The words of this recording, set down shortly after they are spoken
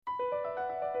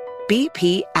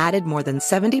BP added more than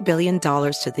 $70 billion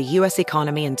to the U.S.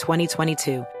 economy in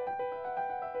 2022.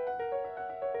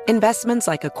 Investments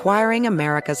like acquiring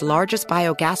America's largest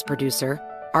biogas producer,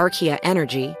 Archaea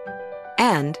Energy,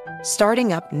 and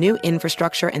starting up new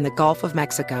infrastructure in the Gulf of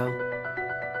Mexico.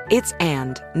 It's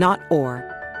and, not or.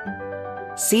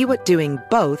 See what doing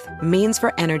both means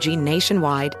for energy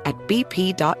nationwide at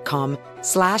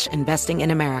bp.com/investing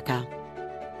in America.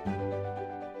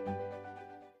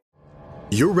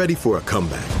 You're ready for a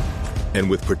comeback. And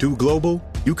with Purdue Global,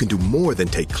 you can do more than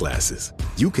take classes.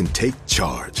 You can take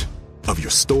charge of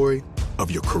your story,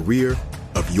 of your career,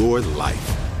 of your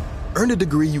life. Earn a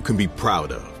degree you can be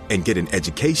proud of and get an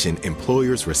education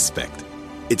employers respect.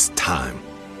 It's time,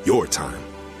 your time,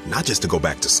 not just to go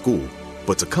back to school,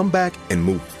 but to come back and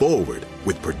move forward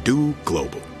with Purdue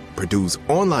Global, Purdue's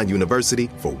online university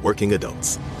for working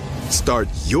adults. Start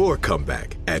your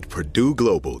comeback at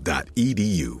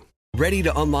purdueglobal.edu. Ready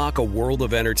to unlock a world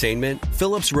of entertainment?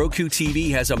 Philips Roku TV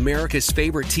has America's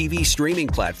favorite TV streaming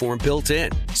platform built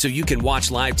in, so you can watch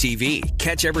live TV,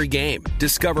 catch every game,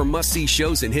 discover must-see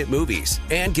shows and hit movies,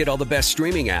 and get all the best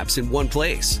streaming apps in one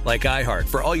place, like iHeart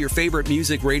for all your favorite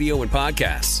music, radio, and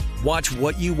podcasts. Watch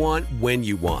what you want, when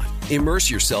you want. Immerse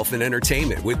yourself in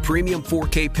entertainment with premium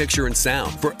 4K picture and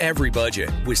sound for every budget,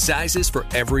 with sizes for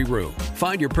every room.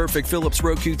 Find your perfect Philips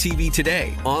Roku TV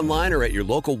today, online or at your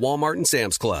local Walmart and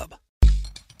Sam's Club.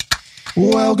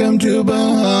 Welcome to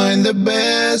Behind the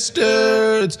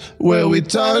Bastards, where we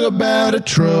talk about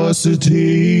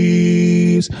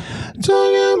atrocities,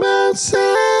 talking about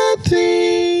sad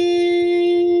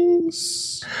things.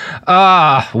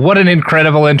 What an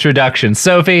incredible introduction.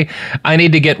 Sophie, I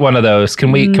need to get one of those.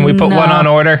 Can we put one on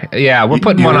order? Yeah, we're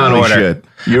putting one on order.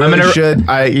 You really should.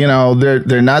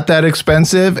 They're not that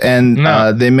expensive, and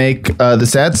they make the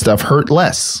sad stuff hurt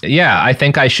less. Yeah, I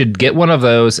think I should get one of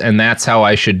those, and that's how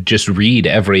I should just read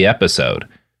every episode.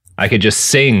 I could just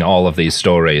sing all of these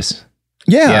stories.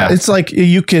 Yeah, it's like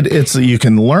you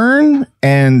can learn,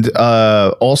 and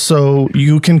also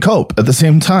you can cope at the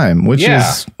same time, which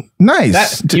is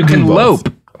nice. You can lope.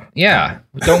 Yeah,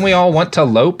 don't we all want to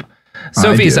lope?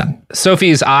 Sophie's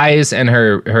eyes and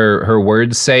her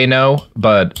words say no,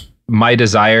 but my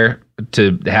desire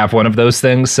to have one of those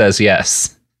things says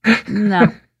yes. No.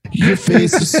 Your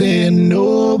face is saying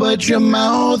no, but your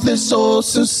mouth is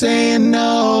also saying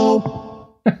no.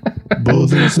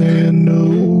 Both are saying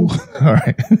no. All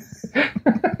right.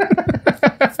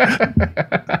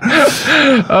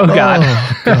 Oh, God.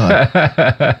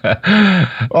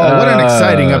 Oh, what an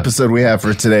exciting episode we have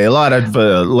for today. A lot of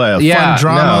fun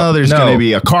drama. There's going to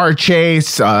be a car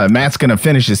chase. Matt's going to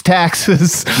finish his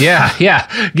taxes. Yeah.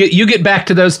 You get back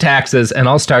to those taxes, and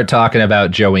I'll start talking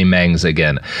about Joey Mengs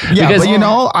again. Yeah, because,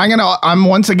 I'm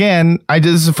once again, this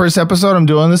is the first episode. I'm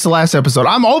doing this the last episode.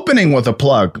 I'm opening with a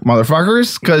plug,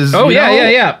 motherfuckers, because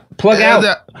plug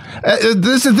out.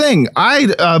 This is the thing.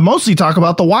 I mostly talk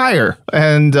about The Wire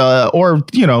and or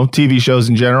TV shows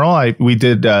in general. We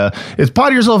did it's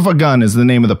Pot Yourself a Gun is the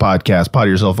name of the podcast. Pot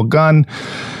Yourself a Gun.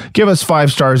 Give us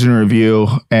 5 stars in a review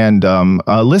and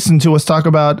listen to us talk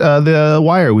about The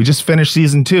Wire. We just finished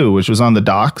season 2, which was on the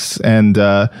docks, and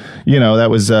that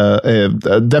was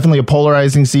definitely a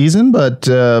polarizing season, but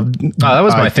that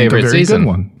was my favorite season. Good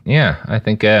one. Yeah, I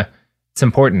think it's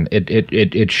important.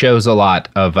 It shows a lot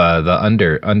of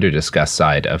the under discussed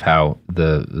side of how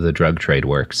the drug trade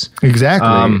works. Exactly,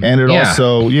 and it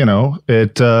also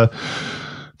it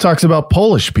talks about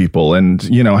Polish people and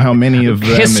how many of them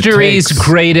history's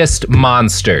greatest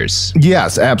monsters.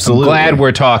 Yes, absolutely. I'm glad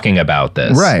we're talking about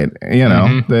this. Right,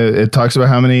 it talks about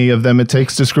how many of them it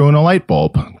takes to screw in a light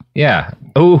bulb. Yeah.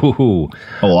 Ooh,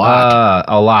 a lot.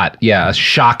 A lot. Yeah, a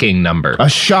shocking number.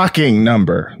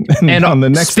 And on the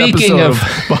next episode of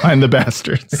Behind the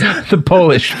Bastards, the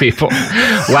Polish people.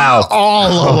 Wow.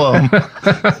 All of them.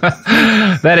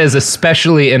 That is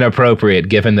especially inappropriate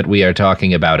given that we are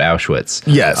talking about Auschwitz.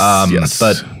 Yes.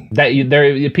 But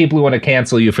people who want to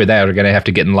cancel you for that are going to have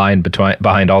to get in line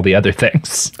behind all the other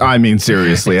things. I mean,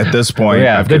 seriously, at this point.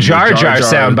 Yeah, the Jar Jar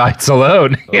sound bites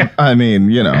alone. Yeah. I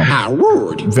mean, how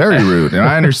rude. Very rude. And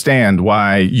I understand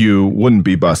why you wouldn't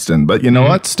be busting, but you know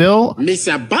what? Still,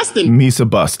 Misa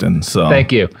bustin'. So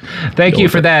thank you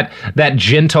for that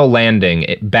gentle landing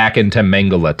back into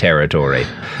Mengele territory.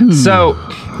 So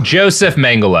Josef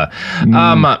Mengele,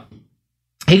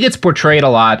 he gets portrayed a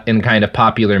lot in kind of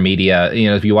popular media.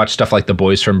 If you watch stuff like The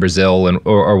Boys from Brazil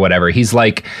or whatever, he's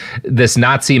like this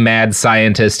Nazi mad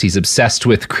scientist. He's obsessed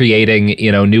with creating,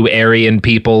 new Aryan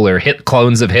people or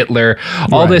clones of Hitler,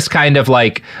 all this kind of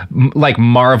like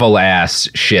Marvel ass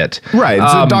shit. Right.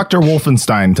 It's a Dr.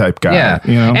 Wolfenstein type guy. Yeah.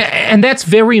 And that's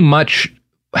very much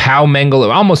how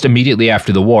Mengele, almost immediately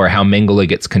after the war, how Mengele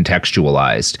gets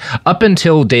contextualized, up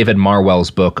until David Marwell's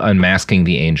book, Unmasking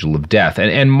the Angel of Death.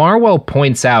 And Marwell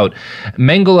points out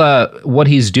Mengele, what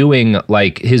he's doing,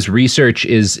 like his research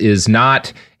is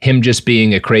not him just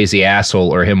being a crazy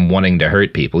asshole or him wanting to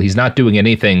hurt people. He's not doing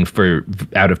anything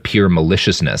out of pure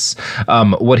maliciousness.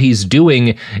 What he's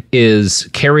doing is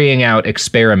carrying out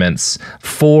experiments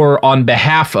on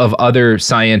behalf of other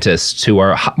scientists who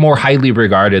are more highly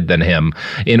regarded than him,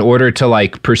 in order to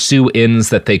like pursue ends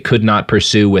that they could not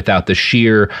pursue without the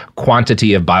sheer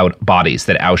quantity of bodies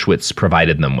that Auschwitz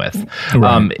provided them with.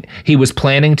 Right. He was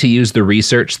planning to use the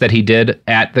research that he did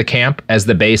at the camp as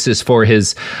the basis for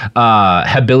his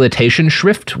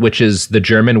Habilitationsschrift, which is the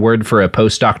German word for a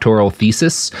postdoctoral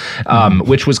thesis,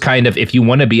 which was kind of, if you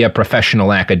want to be a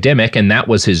professional academic, and that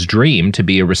was his dream, to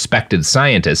be a respected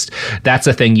scientist, that's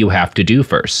a thing you have to do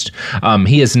first.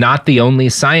 He is not the only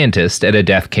scientist at a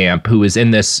death camp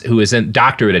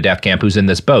doctor at a death camp who's in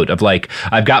this boat of like,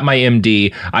 I've got my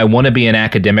MD, I want to be an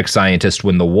academic scientist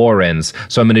when the war ends,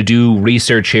 so I'm going to do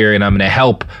research here, and I'm going to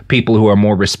help people who are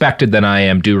more respected than I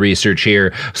am do research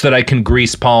here so that I can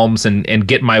grease palms and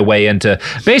get my way into,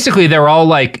 basically they're all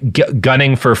like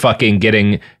gunning for fucking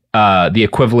getting the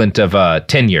equivalent of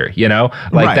tenure, you know,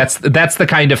 like right. That's the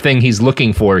kind of thing he's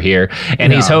looking for here,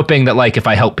 and he's hoping that like if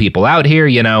I help people out here,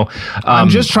 you know, I'm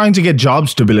just trying to get job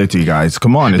stability, guys.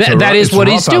 Come on, that is what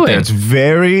he's doing. It's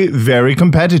very, very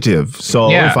competitive. So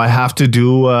if I have to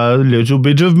do a little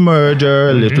bit of murder,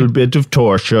 a little bit of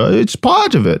torture, it's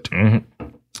part of it. Mm-hmm.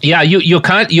 Yeah, you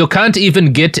can't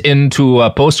even get into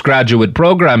a postgraduate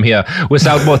program here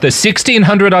without both a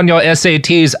 1600 on your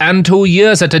SATs and 2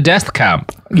 years at a death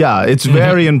camp. Yeah, it's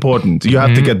very important. You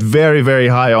have to get very, very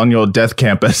high on your death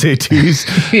camp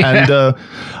SATs. Yeah. And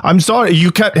I'm sorry,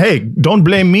 you can't. Hey, don't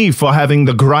blame me for having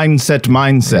the grind set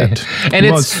mindset. And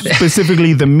it's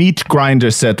specifically the meat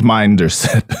grinder set minder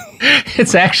set.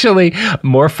 It's actually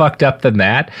more fucked up than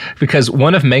that, because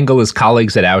one of Mengele's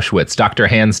colleagues at Auschwitz, Dr.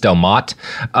 Hans Delmotte,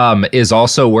 is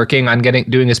also working on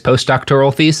doing his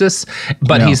postdoctoral thesis,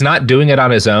 but he's not doing it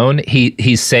on his own.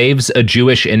 He saves a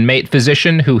Jewish inmate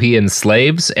physician who he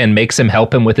enslaves and makes him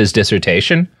help him with his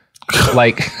dissertation.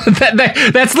 Like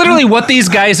that's literally what these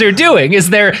guys are doing,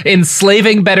 is they're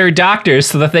enslaving better doctors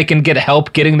so that they can get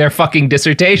help getting their fucking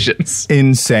dissertations.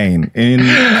 Insane.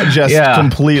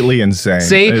 Completely insane.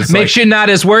 See, makes you not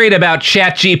as worried about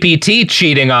ChatGPT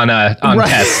cheating on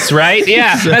tests, right?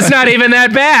 Yeah, that's not even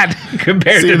that bad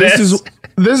compared to this.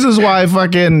 This is why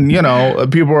fucking,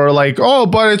 people are like, oh,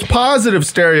 but it's positive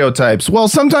stereotypes. Well,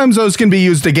 sometimes those can be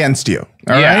used against you.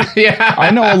 All right? Yeah.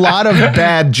 I know a lot of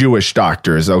bad Jewish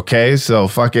doctors, okay? So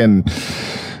fucking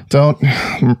don't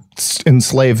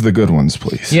enslave the good ones,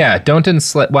 please. Yeah, don't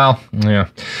enslave. Well, yeah.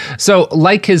 So,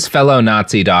 like his fellow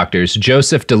Nazi doctors,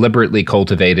 Josef deliberately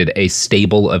cultivated a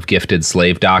stable of gifted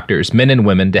slave doctors, men and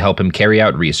women, to help him carry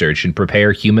out research and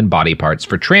prepare human body parts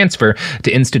for transfer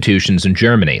to institutions in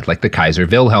Germany, like the Kaiser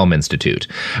Wilhelm Institute.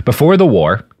 Before the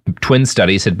war, twin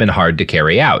studies had been hard to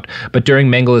carry out, but during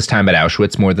Mengele's time at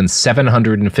Auschwitz, more than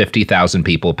 750,000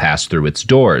 people passed through its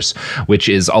doors, which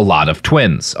is a lot of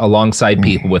twins, alongside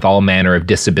people with all manner of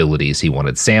disabilities he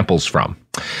wanted samples from.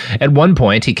 At one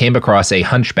point, he came across a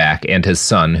hunchback and his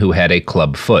son who had a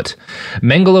club foot.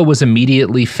 Mengele was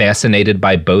immediately fascinated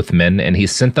by both men, and he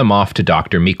sent them off to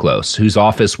Dr. Miklos, whose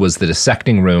office was the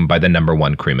dissecting room by the No.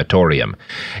 1 crematorium.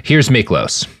 Here's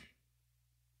Miklos.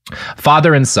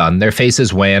 Father and son, their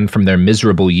faces wan from their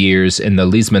miserable years in the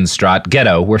Liesmannstraat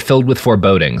ghetto, were filled with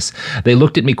forebodings. They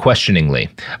looked at me questioningly.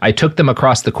 I took them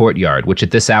across the courtyard, which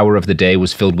at this hour of the day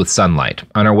was filled with sunlight.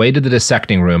 On our way to the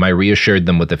dissecting room, I reassured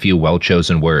them with a few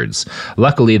well-chosen words.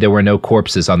 Luckily, there were no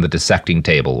corpses on the dissecting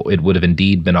table. It would have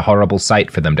indeed been a horrible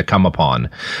sight for them to come upon.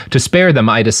 To spare them,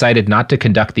 I decided not to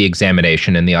conduct the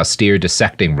examination in the austere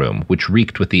dissecting room, which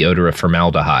reeked with the odor of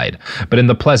formaldehyde, but in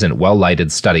the pleasant,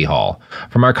 well-lighted study hall.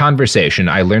 From our conversation,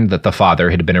 I learned that the father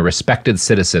had been a respected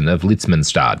citizen of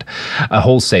Liesmannstadt, a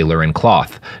wholesaler in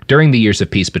cloth. During the years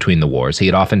of peace between the wars, he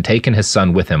had often taken his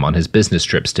son with him on his business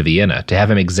trips to Vienna to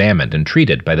have him examined and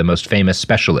treated by the most famous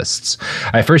specialists.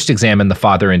 I first examined the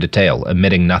father in detail,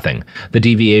 omitting nothing. The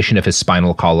deviation of his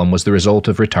spinal column was the result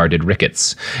of retarded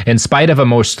rickets. In spite of a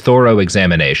most thorough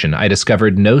examination, I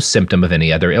discovered no symptom of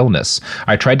any other illness.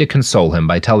 I tried to console him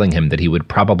by telling him that he would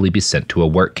probably be sent to a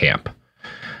work camp.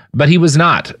 But he was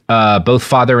not. Both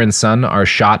father and son are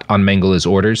shot on Mengele's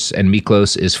orders, and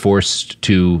Miklos is forced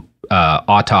to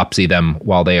autopsy them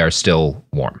while they are still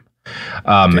warm.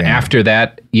 After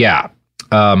that, it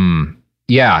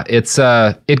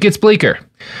gets bleaker.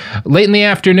 Late in the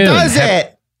afternoon. Does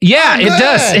it? Yeah,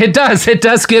 it does. It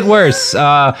does get worse.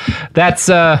 It gets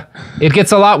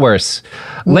a lot worse.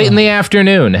 Late in the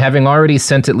afternoon, having already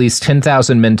sent at least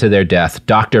 10,000 men to their death,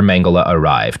 Dr. Mengele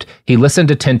arrived. He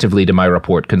listened attentively to my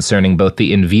report concerning both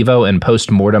the in vivo and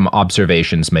post-mortem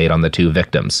observations made on the 2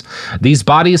 victims. These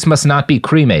bodies must not be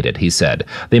cremated, he said.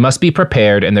 They must be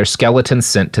prepared and their skeletons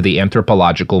sent to the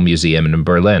Anthropological Museum in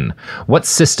Berlin. What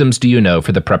systems do you know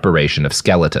for the preparation of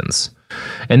skeletons?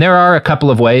 And there are a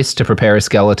couple of ways to prepare a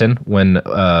skeleton when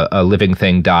a living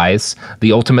thing dies.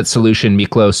 The ultimate solution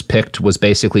Miklos picked was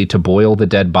basically to boil the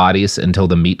dead bodies until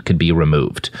the meat could be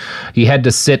removed. He had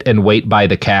to sit and wait by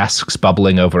the casks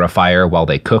bubbling over a fire while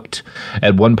they cooked.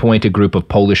 At one point, a group of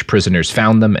Polish prisoners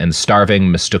found them and,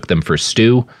 starving, mistook them for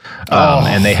stew.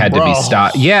 And they had to be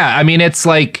stopped. Yeah, I mean, it's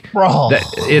like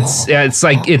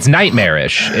it's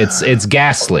nightmarish. It's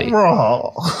ghastly. Come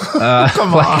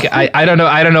on. I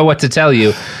don't know what to tell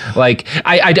you. Like,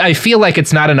 I feel like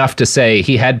it's not enough to say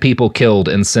he had people killed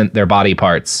and sent their body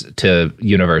parts to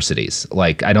universities.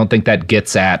 Like, I don't think that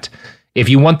gets at, if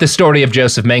you want the story of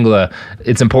Josef Mengele,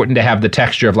 it's important to have the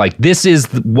texture of like, this is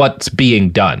what's being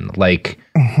done. Like,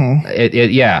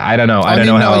 I don't know. I don't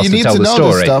know how else to tell the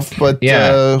story. Stuff, but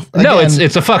again, no,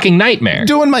 it's a fucking nightmare.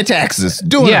 Doing my taxes,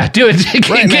 getting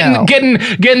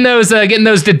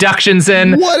those deductions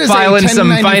in, finding some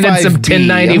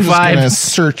 1095.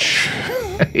 Search.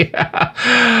 Yeah.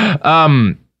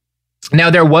 Now,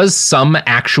 there was some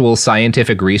actual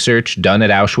scientific research done at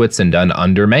Auschwitz and done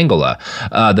under Mengele.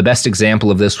 The best example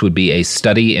of this would be a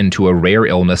study into a rare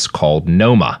illness called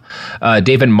Noma.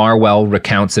 David Marwell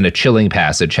recounts in a chilling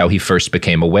passage how he first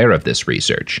became aware of this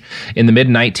research. In the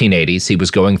mid-1980s, he was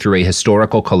going through a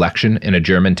historical collection in a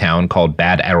German town called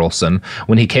Bad Arolsen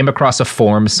when he came across a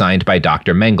form signed by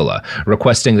Dr. Mengele,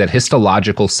 requesting that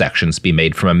histological sections be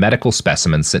made from a medical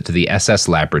specimen sent to the SS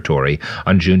laboratory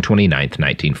on June 29,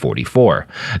 1944.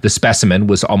 The specimen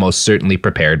was almost certainly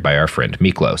prepared by our friend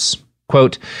Miklos.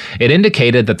 Quote, it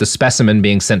indicated that the specimen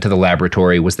being sent to the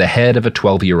laboratory was the head of a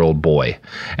 12-year-old boy.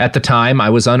 At the time,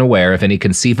 I was unaware of any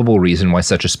conceivable reason why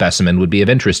such a specimen would be of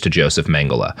interest to Josef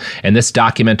Mengele, and this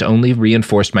document only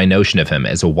reinforced my notion of him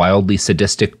as a wildly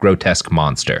sadistic, grotesque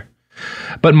monster.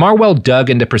 But Marwell dug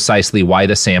into precisely why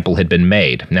the sample had been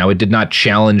made. Now, it did not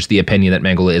challenge the opinion that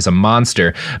Mengele is a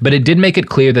monster, but it did make it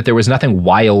clear that there was nothing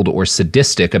wild or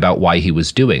sadistic about why he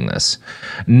was doing this.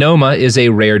 Noma is a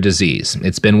rare disease.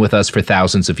 It's been with us for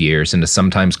thousands of years and is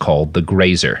sometimes called the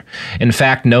grazer. In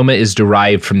fact, Noma is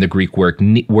derived from the Greek word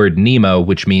nemo,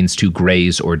 which means to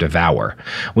graze or devour.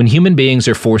 When human beings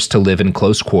are forced to live in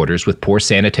close quarters with poor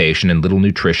sanitation and little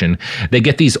nutrition, they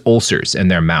get these ulcers in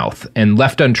their mouth, and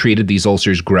left untreated, these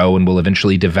ulcers grow and will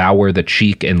eventually devour the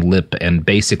cheek and lip and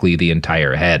basically the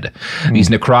entire head. These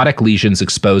necrotic lesions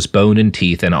expose bone and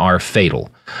teeth and are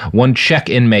fatal. One Czech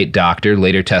inmate doctor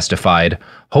later testified,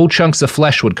 whole chunks of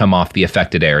flesh would come off the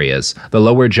affected areas. The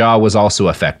lower jaw was also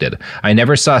affected. I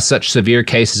never saw such severe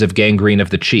cases of gangrene of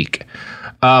the cheek.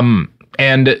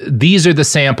 And these are the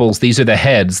samples, these are the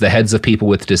heads of people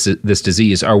with this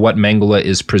disease are what Mengele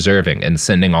is preserving and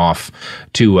sending off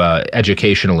to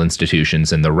educational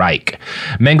institutions in the Reich.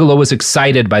 Mengele was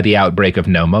excited by the outbreak of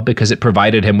Noma because it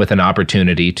provided him with an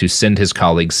opportunity to send his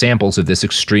colleagues samples of this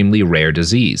extremely rare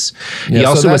disease.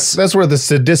 Yeah, that's where the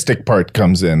sadistic part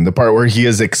comes in, the part where he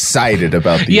is excited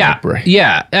about the outbreak.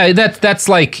 Yeah, that's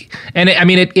like, and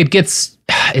it gets,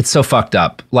 it's so fucked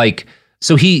up. Like,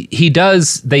 so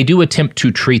they do attempt to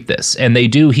treat this, and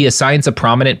he assigns a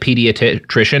prominent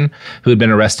pediatrician who had been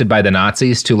arrested by the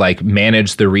Nazis to like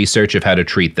manage the research of how to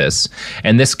treat this.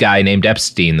 And this guy named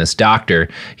Epstein, this doctor,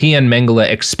 he and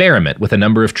Mengele experiment with a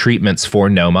number of treatments for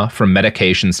Noma, from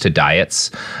medications to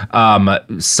diets.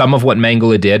 Some of what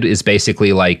Mengele did is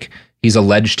basically like, he's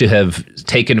alleged to have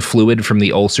taken fluid from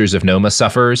the ulcers of Noma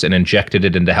sufferers and injected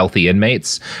it into healthy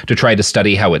inmates to try to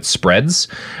study how it spreads,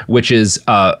 which is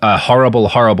a horrible,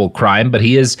 horrible crime. But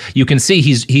you can see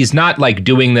he's not like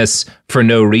doing this for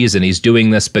no reason. He's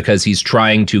doing this because he's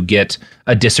trying to get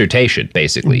a dissertation,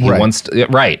 basically. He wants to,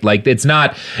 right. Like it's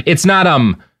not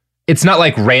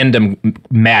like random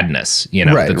madness,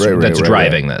 that's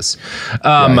driving this.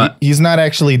 He's not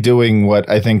actually doing what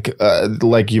I think,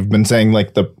 like you've been saying,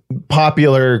 like the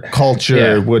popular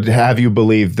culture would have you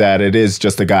believe that it is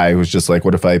just a guy who's just like,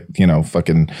 what if I,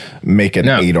 fucking make an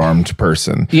 8-armed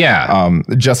person? Yeah.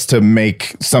 Just to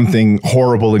make something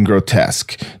horrible and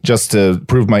grotesque, just to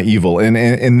prove my evil. And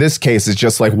in this case, it's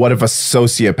just like, what if a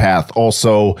sociopath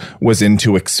also was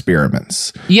into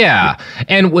experiments? Yeah.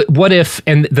 And what if,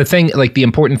 and the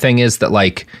important thing is that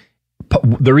like,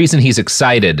 the reason he's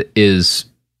excited is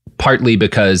partly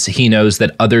because he knows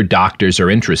that other doctors are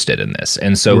interested in this.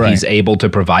 And so he's able to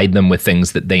provide them with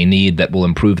things that they need that will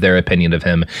improve their opinion of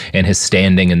him and his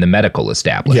standing in the medical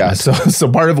establishment. Yeah,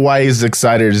 so part of why he's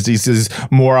excited is he sees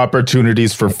more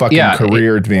opportunities for fucking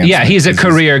career advancement. Yeah, he's a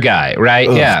career guy, right?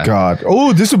 Oh, God.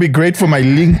 Oh, this would be great for my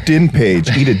LinkedIn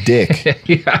page. Eat a dick.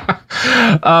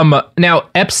 Now,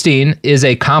 Epstein is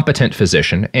a competent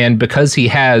physician, and because he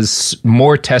has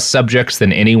more test subjects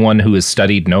than anyone who has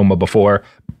studied Noma before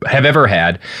have ever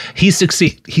had, he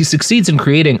succeeds in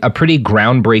creating a pretty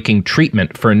groundbreaking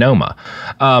treatment for Noma,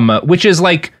 which is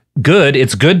like good.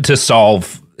 It's good to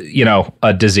solve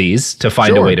a disease, to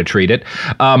find a way to treat it.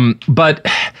 But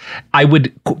I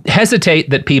would hesitate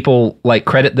that people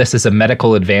credit this as a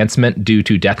medical advancement due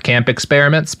to death camp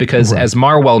experiments, because as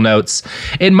Marwell notes,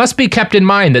 it must be kept in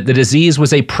mind that the disease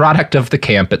was a product of the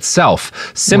camp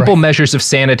itself. Simple measures of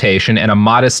sanitation and a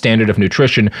modest standard of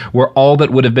nutrition were all that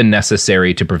would have been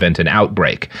necessary to prevent an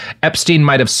outbreak. Epstein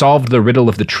might have solved the riddle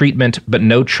of the treatment, but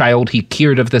no child he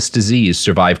cured of this disease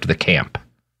survived the camp.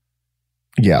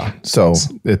 Yeah, so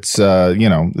it's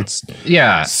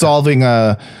solving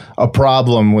a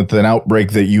problem with an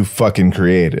outbreak that you fucking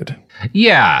created.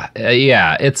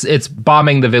 It's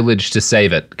bombing the village to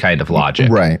save it kind of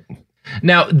logic. Right.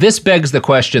 Now, this begs the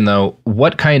question, though,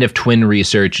 what kind of twin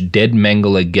research did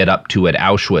Mengele get up to at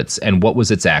Auschwitz, and what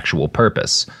was its actual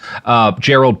purpose?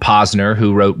 Gerald Posner,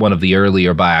 who wrote one of the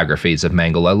earlier biographies of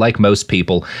Mengele, like most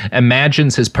people,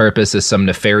 imagines his purpose as some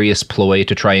nefarious ploy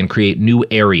to try and create new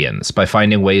Aryans by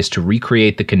finding ways to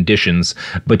recreate the conditions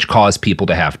which cause people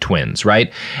to have twins,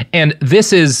 right? And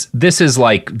this is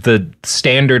like the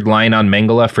standard line on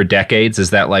Mengele for decades,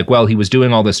 is that he was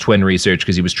doing all this twin research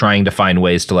because he was trying to find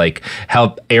ways to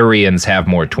help Aryans have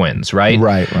more twins, right?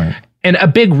 Right. And a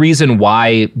big reason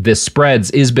why this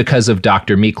spreads is because of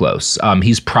Dr. Miklos.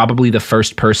 He's probably the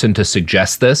first person to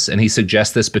suggest this, and he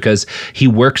suggests this because he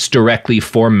works directly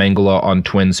for Mengele on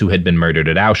twins who had been murdered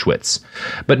at Auschwitz.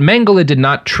 But Mengele did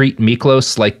not treat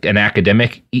Miklos like an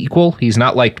academic equal. He's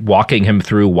not walking him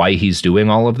through why he's doing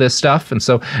all of this stuff. And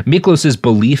so Miklos's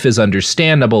belief is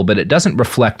understandable, but it doesn't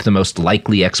reflect the most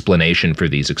likely explanation for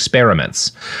these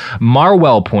experiments.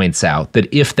 Marwell points out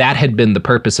that if that had been the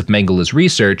purpose of Mengele's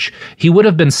research, he would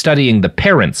have been studying the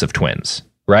parents of twins,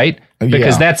 right?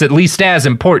 Because that's at least as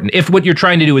important, if what you're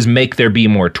trying to do is make there be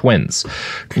more twins.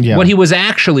 Yeah. What he was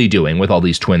actually doing with all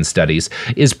these twin studies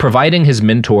is providing his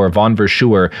mentor, von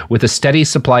Verschuer, with a steady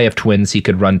supply of twins he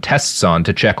could run tests on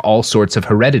to check all sorts of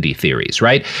heredity theories,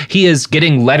 right? He is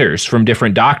getting letters from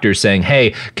different doctors saying,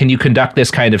 hey, can you conduct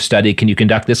this kind of study? Can you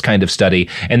conduct this kind of study?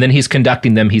 And then he's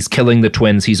conducting them, he's killing the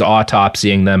twins, he's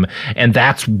autopsying them, and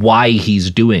that's why he's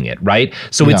doing it, right?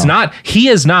 So what's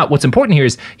important here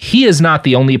is he is not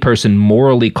the only person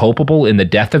morally culpable in the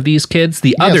death of these kids.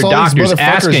 The other doctors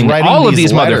asking all of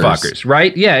these motherfuckers,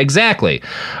 right? Yeah, exactly.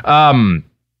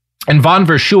 And von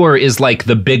Verschuer is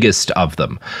the biggest of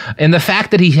them. And the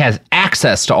fact that he has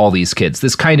access to all these kids,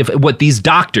 this kind of what these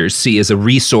doctors see as a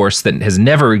resource that has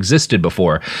never existed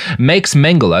before, makes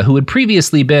Mengele, who had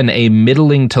previously been a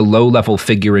middling to low-level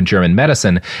figure in German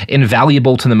medicine,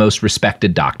 invaluable to the most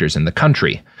respected doctors in the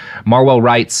country. Marwell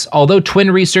writes, although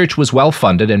twin research was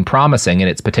well-funded and promising in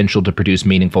its potential to produce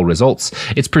meaningful results,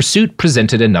 its pursuit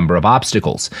presented a number of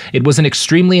obstacles. It was an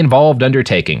extremely involved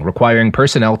undertaking, requiring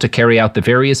personnel to carry out the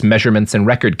various measurements and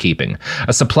record keeping.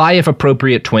 A supply of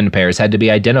appropriate twin pairs had to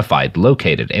be identified,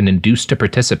 located, and induced to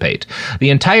participate. The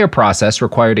entire process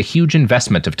required a huge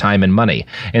investment of time and money.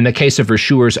 In the case of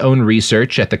Verschuer's own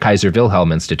research at the Kaiser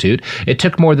Wilhelm Institute, it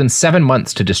took more than 7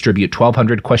 months to distribute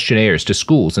 1,200 questionnaires to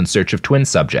schools in search of twin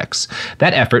subjects.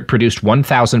 That effort produced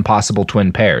 1,000 possible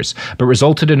twin pairs, but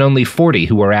resulted in only 40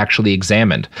 who were actually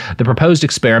examined. The proposed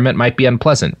experiment might be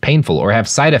unpleasant, painful, or have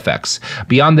side effects.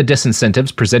 Beyond the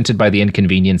disincentives presented by the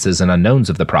inconveniences and unknowns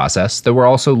of the process, there were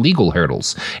also legal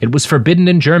hurdles. It was forbidden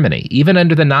in Germany, even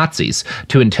under the Nazis,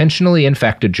 to intentionally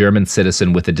infect a German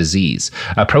citizen with a disease,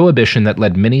 a prohibition that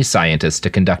led many scientists to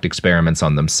conduct experiments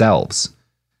on themselves.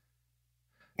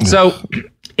 So,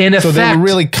 in effect, they were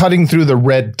really cutting through the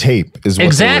red tape, is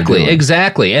what they were doing.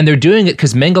 Exactly. And they're doing it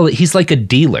because Mengele, he's like a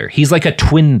dealer. He's like a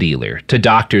twin dealer to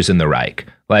doctors in the Reich.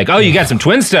 Oh, you got some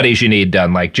twin studies you need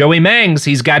done. Joey Mangs,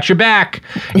 he's got your back.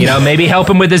 Maybe help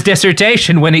him with his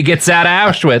dissertation when he gets out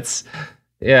of Auschwitz.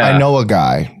 Yeah, I know a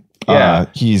guy. Yeah,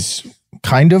 he's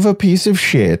kind of a piece of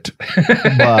shit,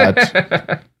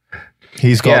 but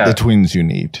he's got the twins you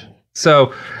need.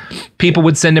 So people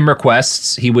would send him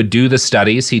requests. He would do the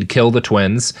studies. He'd kill the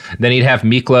twins. Then he'd have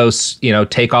Miklos,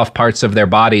 take off parts of their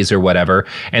bodies or whatever,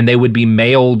 and they would be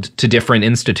mailed to different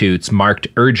institutes marked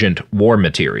urgent war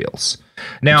materials.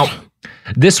 Now,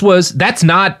 that's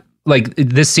not like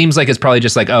this seems like it's probably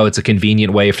just like, oh, it's a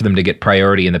convenient way for them to get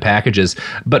priority in the packages.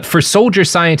 But for soldier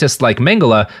scientists like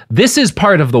Mengele, this is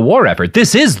part of the war effort.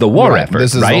 This is the war effort.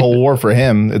 This is the whole war for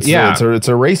him. It's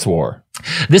a race war.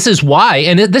 This is why,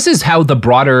 and this is how the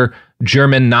broader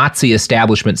German Nazi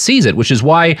establishment sees it, which is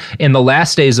why in the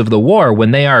last days of the war,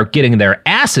 when they are getting their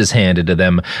asses handed to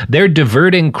them, they're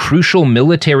diverting crucial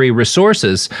military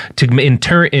resources to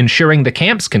ensuring the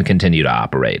camps can continue to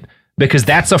operate, because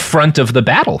that's a front of the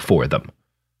battle for them.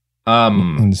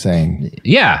 Insane.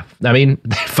 Yeah. I mean,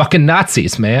 fucking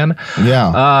Nazis, man.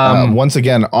 Yeah. Once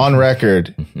again, on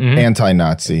record,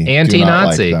 anti-Nazi. Anti-Nazi. Do not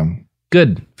like them.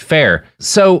 Good. Fair.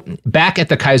 So back at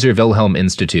the Kaiser Wilhelm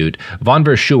Institute, von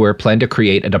Verschuer planned to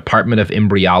create a department of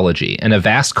embryology and a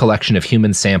vast collection of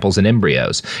human samples and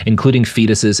embryos, including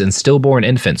fetuses and stillborn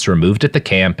infants removed at the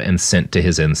camp and sent to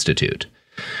his institute.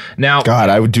 Now, God,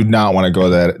 I do not want to go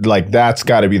there. Like, that's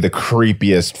got to be the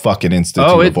creepiest fucking institute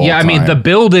of all time. I mean, the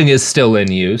building is still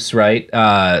in use, right?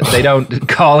 They don't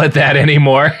call it that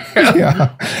anymore.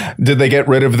 Yeah. Did they get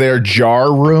rid of their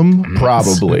jar room?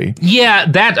 Probably.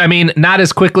 Yeah, not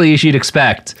as quickly as you'd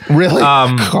expect. Really?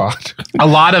 God. A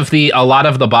lot of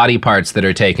the body parts that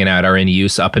are taken out are in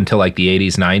use up until like the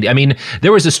 80s, 90s. I mean,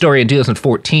 there was a story in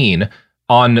 2014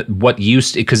 on what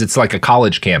used, because it's like a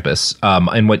college campus,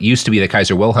 and what used to be the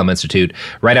Kaiser Wilhelm Institute.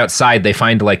 Right outside, they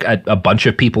find like a bunch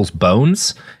of people's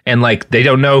bones, and like they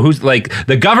don't know who's, like,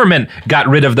 the government got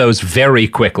rid of those very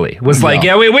quickly. Was like,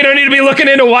 yeah, we don't need to be looking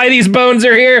into why these bones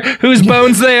are here, whose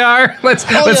bones they are. Let's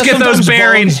get those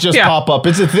buried. Bones just pop up.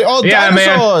 It's a thing. Oh, yeah,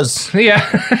 dinosaurs. Man.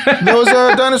 Yeah, those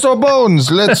are dinosaur bones.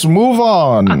 Let's move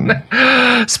on.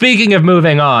 Speaking of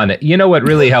moving on, you know what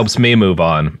really helps me move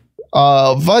on?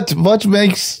 What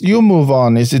makes you move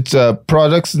on? Is it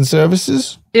products and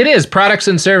services? It is products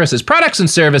and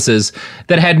services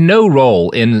that had no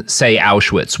role in, say,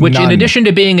 Auschwitz, which in addition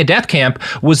to being a death camp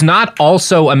was not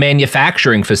also a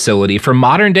manufacturing facility for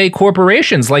modern day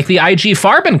corporations like the IG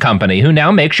Farben company, who now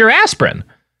makes your aspirin.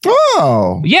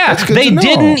 Oh, yeah, they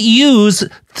didn't use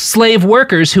slave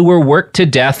workers who were worked to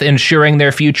death, ensuring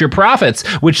their future profits,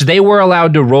 which they were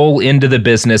allowed to roll into the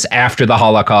business after the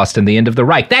Holocaust and the end of the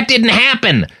Reich. That didn't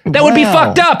happen. That would be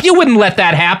fucked up. You wouldn't let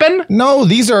that happen. No,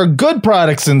 these are good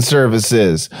products and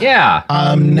services. Yeah.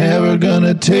 I'm never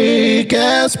gonna take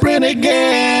aspirin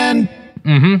again.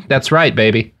 That's right,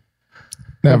 baby.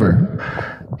 Never.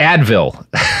 Advil.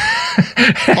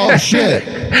 Oh, shit.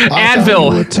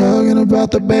 Advil. We're talking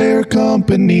about the Bayer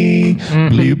Company.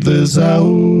 Bleep this out.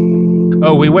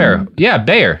 Oh, we were. Yeah,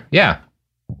 Bayer. Yeah.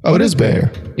 Oh, it is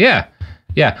Bayer. Yeah.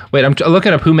 Yeah. Wait, I'm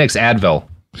looking up who makes Advil.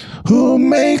 Who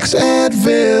makes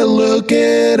Advil? Look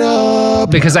it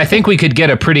up. Because I think we could get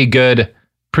a pretty good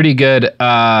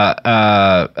ad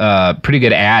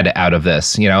out of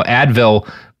this. You know,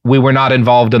 Advil, we were not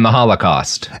involved in the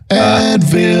Holocaust.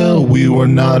 Advil, we were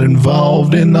not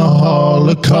involved in the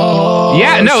Holocaust.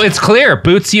 Yeah, no, it's clear.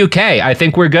 Boots UK. I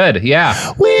think we're good. Yeah.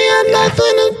 We had nothing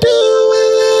to do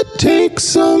with it. Take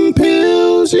some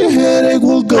pills, your headache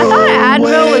will go away. I thought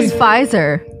Advil was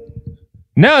Pfizer.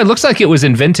 No, it looks like it was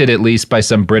invented at least by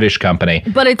some British company.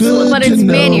 But it's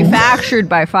manufactured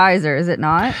by Pfizer, is it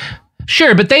not?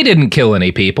 Sure, but they didn't kill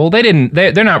any people.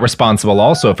 They're not responsible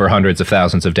also for hundreds of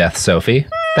thousands of deaths, Sophie.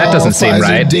 That doesn't seem Pfizer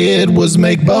right. Did was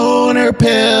make boner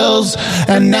pills,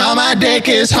 and now my dick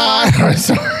is hard.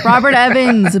 Robert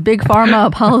Evans, a big pharma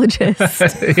apologist.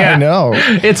 Yeah, I know.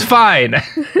 It's fine.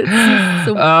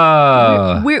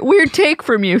 Weird take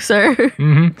from you, sir.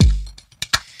 Mm-hmm.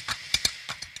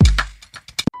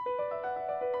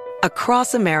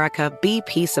 Across America,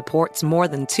 BP supports more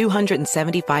than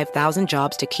 275,000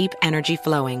 jobs to keep energy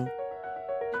flowing.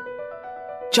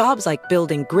 Jobs like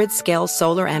building grid-scale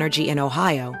solar energy in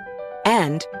Ohio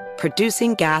and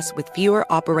producing gas with fewer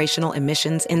operational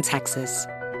emissions in Texas.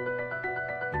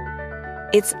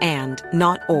 It's and,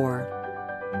 not or.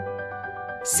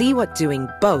 See what doing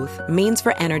both means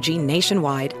for energy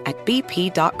nationwide at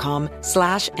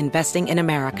bp.com/investing in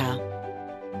America.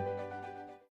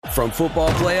 From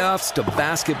football playoffs to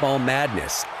basketball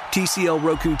madness, TCL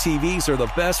Roku TVs are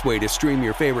the best way to stream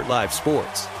your favorite live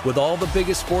sports. With all the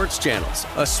biggest sports channels,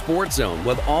 a sports zone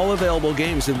with all available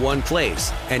games in one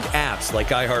place, and apps like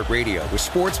iHeartRadio with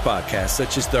sports podcasts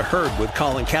such as The Herd with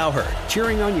Colin Cowherd.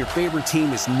 Cheering on your favorite team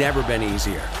has never been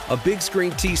easier. A big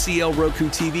screen TCL Roku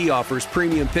TV offers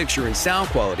premium picture and sound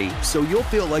quality, so you'll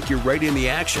feel like you're right in the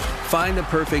action. Find the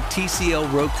perfect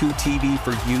TCL Roku TV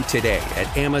for you today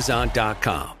at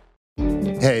Amazon.com.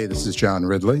 Hey, this is John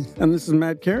Ridley. And this is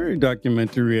Matt Carey,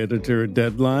 documentary editor at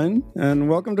Deadline. And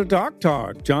welcome to Doc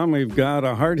Talk. John, we've got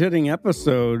a hard-hitting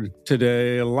episode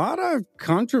today. A lot of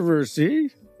controversy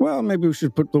well, maybe we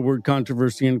should put the word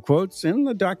controversy in quotes in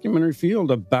the documentary field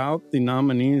about the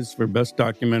nominees for Best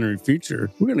Documentary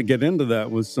Feature. We're going to get into that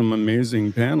with some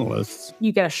amazing panelists.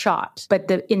 You get a shot, but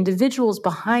the individuals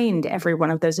behind every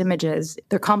one of those images,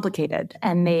 they're complicated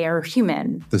and they are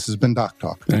human. This has been Doc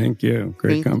Talk. Thank you.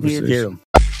 Great conversation. Thank you.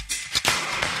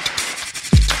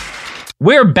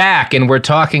 We're back, and we're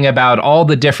talking about all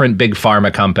the different big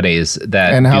pharma companies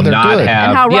that And how do they're not good. have.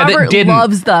 And how that Robert didn't.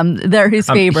 loves them. They're his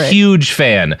favorite. Huge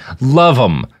fan. Love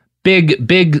them. Big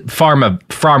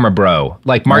pharma bro,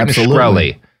 like Martin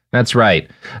Absolutely. Shkreli. That's right.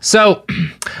 So,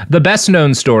 the best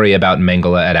known story about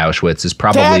Mengele at Auschwitz is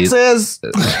probably Taxes. Go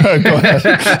ahead.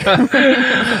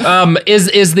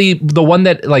 is the one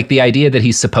that, like, the idea that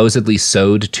he supposedly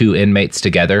sewed two inmates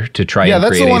together to try and That's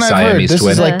create the one a I've heard. Siamese This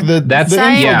twin. is like the infographic The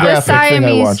thing I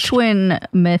Siamese watched. twin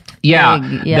myth. Yeah,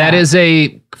 thing. that is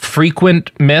a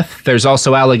frequent myth. There's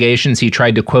also allegations he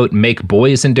tried to, quote, make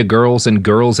boys into girls and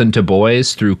girls into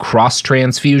boys through cross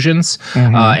transfusions,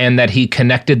 and that he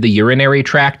connected the urinary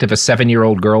tract of a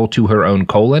 7-year-old girl to her own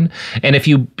colon. And if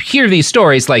you hear these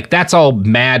stories, like, that's all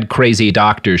mad, crazy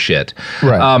doctor shit.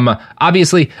 Right.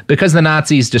 Obviously, because the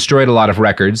Nazis destroyed a lot of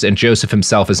records and Joseph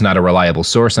himself is not a reliable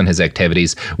source on his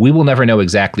activities, we will never know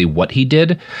exactly what he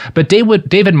did. But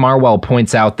David Marwell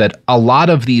points out that a lot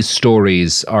of these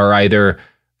stories are either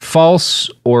false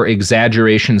or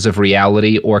exaggerations of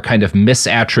reality or kind of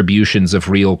misattributions of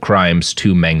real crimes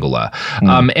to Mengele.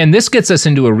 And this gets us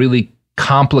into a really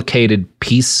complicated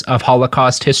piece of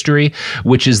Holocaust history,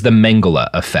 which is the Mengele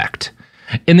effect.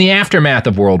 In the aftermath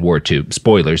of World War II,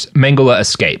 spoilers, Mengele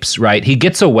escapes, right? He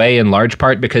gets away in large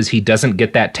part because he doesn't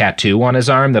get that tattoo on his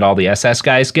arm that all the SS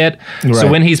guys get. Right. So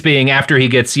when after he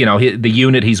gets, the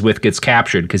unit he's with gets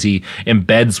captured because he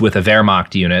embeds with a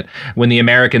Wehrmacht unit, when the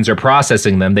Americans are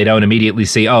processing them, they don't immediately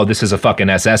see, oh, this is a fucking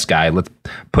SS guy. Let's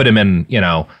put him in,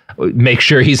 make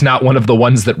sure he's not one of the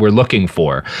ones that we're looking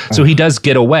for. So he does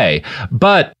get away.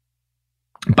 But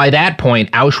by that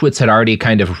point, Auschwitz had already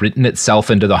kind of written itself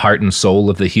into the heart and soul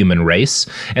of the human race,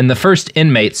 and the first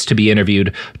inmates to be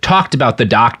interviewed talked about the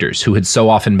doctors who had so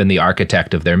often been the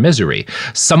architect of their misery.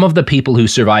 Some of the people who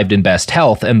survived in best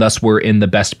health and thus were in the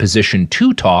best position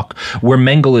to talk were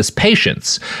Mengele's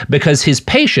patients, because his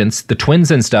patients, the twins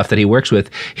and stuff that he works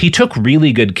with, he took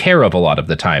really good care of a lot of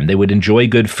the time. They would enjoy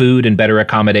good food and better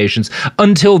accommodations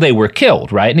until they were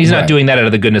killed, right? And he's not doing that out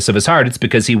of the goodness of his heart. It's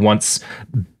because he wants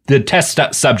the test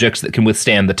subjects that can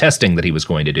withstand the testing that he was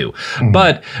going to do.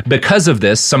 But because of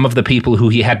this, some of the people who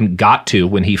he hadn't got to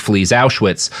when he flees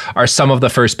Auschwitz are some of the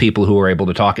first people who are able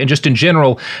to talk. And just in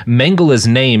general, Mengele's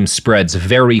name spreads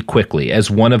very quickly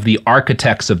as one of the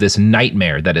architects of this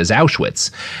nightmare that is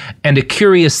Auschwitz. And a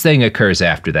curious thing occurs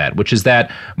after that, which is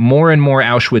that more and more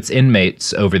Auschwitz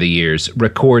inmates over the years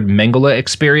record Mengele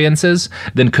experiences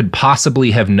than could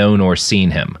possibly have known or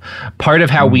seen him. Part of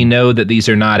how we know that these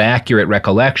are not accurate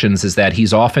recollections is that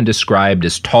he's often described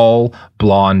as tall,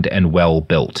 blonde, and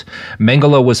well-built.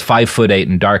 Mengele was 5'8"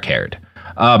 and dark-haired.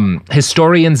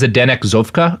 Historian Zdenek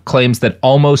Zovka claims that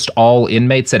almost all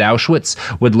inmates at Auschwitz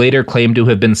would later claim to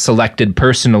have been selected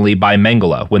personally by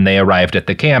Mengele when they arrived at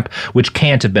the camp, which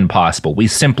can't have been possible. We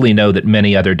simply know that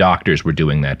many other doctors were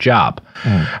doing that job.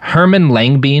 Herman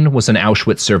Langbein was an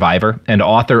Auschwitz survivor and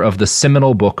author of the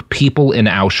seminal book People in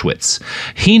Auschwitz.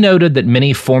 He noted that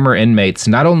many former inmates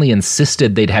not only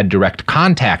insisted they'd had direct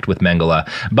contact with Mengele,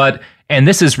 but, and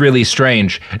this is really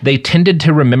strange, they tended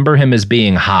to remember him as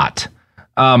being hot.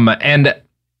 And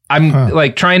I'm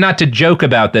like trying not to joke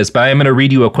about this, but I'm going to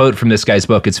read you a quote from this guy's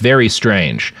book. It's very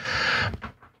strange.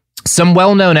 Some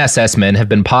well-known SS men have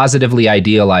been positively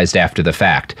idealized after the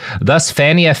fact. Thus,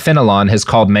 Fania Fenelon has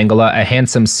called Mengele a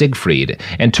handsome Siegfried,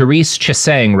 and Therese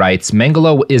Chesang writes,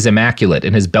 Mengele is immaculate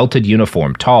in his belted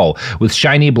uniform, tall, with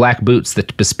shiny black boots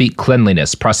that bespeak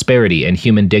cleanliness, prosperity, and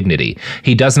human dignity.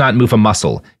 He does not move a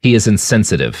muscle. He is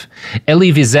insensitive.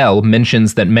 Elie Wiesel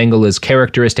mentions that Mengele's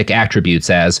characteristic attributes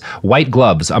as white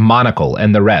gloves, a monocle,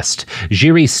 and the rest.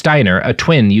 Jiri Steiner, a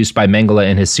twin used by Mengele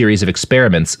in his series of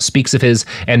experiments, speaks of his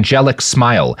angelic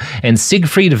smile, and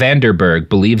Siegfried Vanderberg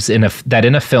believes that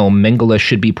in a film, Mengele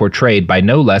should be portrayed by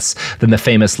no less than the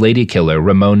famous lady killer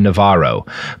Ramon Navarro.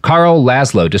 Karl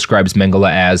Laszlo describes Mengele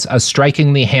as a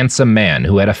strikingly handsome man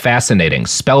who had a fascinating,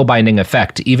 spellbinding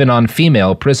effect even on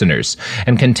female prisoners,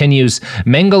 and continues,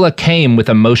 Mengele came with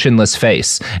a motionless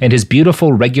face, and his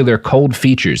beautiful, regular, cold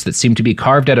features that seemed to be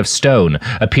carved out of stone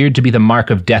appeared to be the mark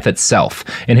of death itself.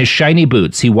 In his shiny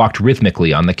boots, he walked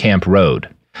rhythmically on the camp road.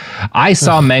 I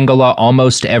saw Mengele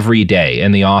almost every day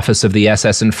in the office of the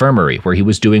SS infirmary, where he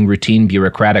was doing routine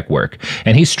bureaucratic work,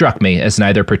 and he struck me as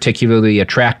neither particularly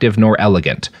attractive nor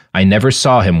elegant. I never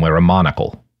saw him wear a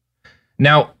monocle.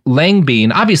 Now,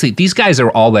 Langbeen, obviously, these guys are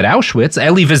all at Auschwitz.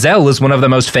 Elie Wiesel is one of the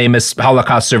most famous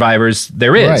Holocaust survivors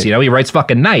there is. Right. You know, he writes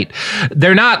fucking Night.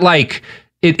 They're not like...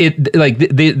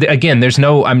 Again, there's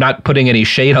no, I'm not putting any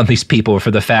shade on these people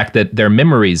for the fact that their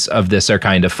memories of this are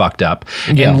kind of fucked up.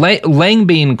 Yeah. And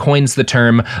Langbeen coins the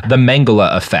term the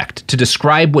Mengele effect to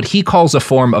describe what he calls a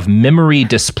form of memory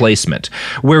displacement,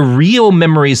 where real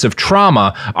memories of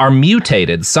trauma are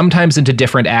mutated, sometimes into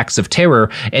different acts of terror,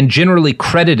 and generally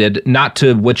credited not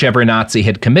to whichever Nazi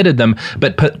had committed them,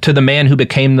 but to the man who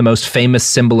became the most famous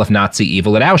symbol of Nazi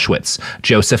evil at Auschwitz,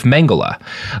 Josef Mengele.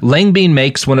 Langbeen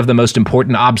makes one of the most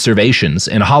important observations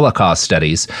in Holocaust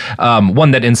studies,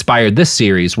 one that inspired this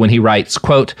series when he writes,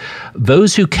 quote,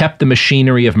 "Those who kept the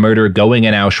machinery of murder going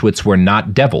in Auschwitz were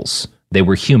not devils. They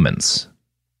were humans."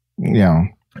 Yeah.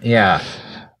 Yeah.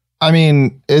 I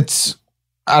mean, I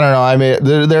don't know. I mean,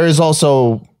 there is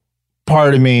also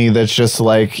part of me that's just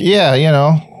like, yeah, you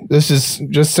know, this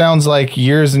just sounds like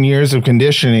years and years of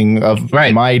conditioning of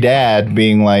my dad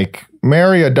being like,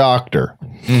 marry a doctor.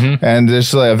 Mm-hmm. And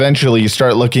just eventually you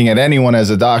start looking at anyone as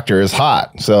a doctor as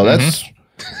hot. So that's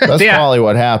probably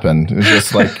what happened. It's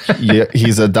just like,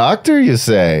 he's a doctor, you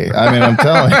say? I mean, I'm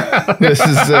telling you, this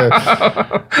is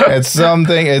it's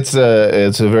something. It's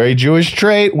a very Jewish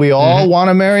trait. We all want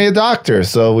to marry a doctor.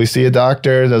 So we see a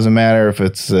doctor. It doesn't matter if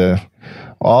it's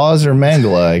Oz or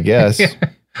Mengele, I guess.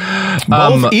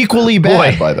 Both equally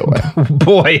bad, by the way.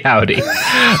 Boy, howdy.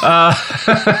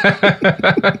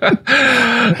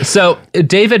 So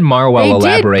David Marwell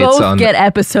elaborates both on. Get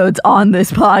episodes on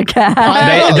this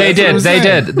podcast. They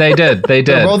did.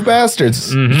 They're both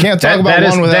bastards. Mm-hmm. You can't talk about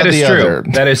one without the other.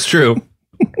 That is true.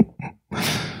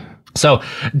 So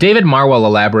David Marwell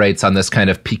elaborates on this kind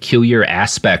of peculiar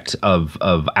aspect of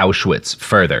Auschwitz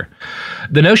further.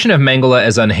 The notion of Mengele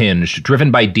as unhinged,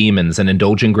 driven by demons and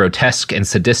indulging grotesque and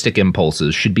sadistic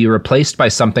impulses should be replaced by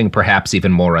something perhaps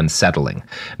even more unsettling.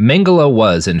 Mengele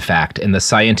was, in fact, in the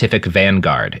scientific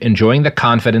vanguard, enjoying the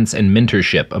confidence and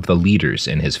mentorship of the leaders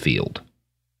in his field.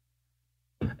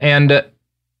 And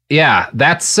yeah,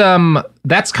 that's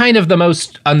kind of the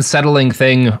most unsettling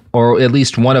thing, or at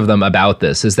least one of them about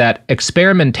this, is that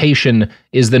experimentation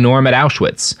is the norm at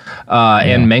Auschwitz.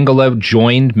 And Mengele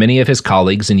joined many of his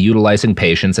colleagues in utilizing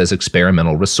patients as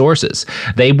experimental resources.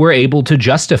 They were able to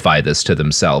justify this to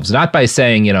themselves, not by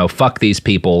saying, you know, fuck these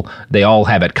people, they all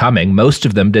have it coming. Most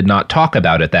of them did not talk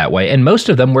about it that way. And most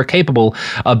of them were capable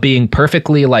of being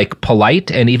perfectly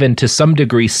polite and even to some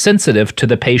degree sensitive to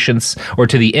the patients or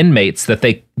to the inmates that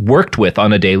they worked with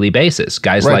on a daily basis.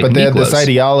 Guys like but they had Miklos. this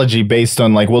ideology based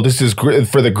on this is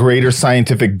for the greater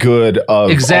scientific good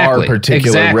of our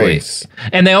particular race.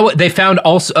 And they found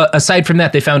also, aside from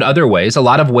that, they found other ways. A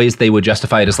lot of ways they would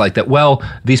justify it as like that. Well,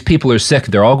 these people are sick;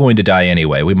 they're all going to die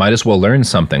anyway. We might as well learn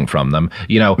something from them.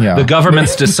 You know, the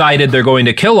government's decided they're going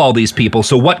to kill all these people.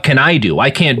 So what can I do? I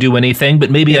can't do anything,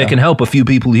 but maybe I can help a few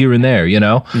people here and there. You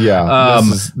know,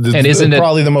 and isn't it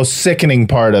probably the most sickening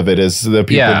part of it is the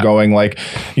people going like,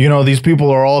 you know, these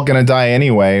people are all going to die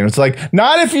anyway. And it's like,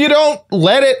 not if you don't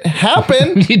let it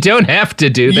happen. You don't have to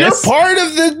do this. You're part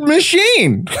of the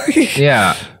machine.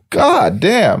 Yeah. God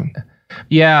damn.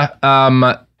 Yeah.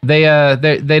 They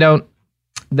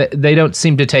don't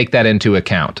seem to take that into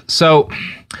account. So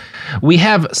we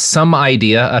have some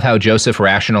idea of how Joseph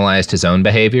rationalized his own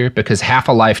behavior, because half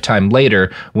a lifetime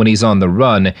later, when he's on the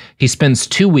run, he spends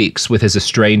 2 weeks with his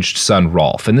estranged son,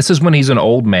 Rolf. And this is when he's an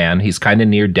old man. He's kind of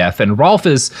near death. And Rolf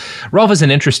is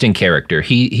an interesting character.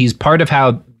 He's part of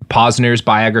how Posner's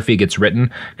biography gets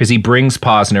written, because he brings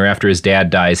Posner after his dad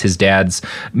dies.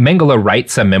 Mengele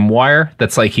writes a memoir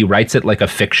that's like, he writes it like a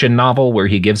fiction novel where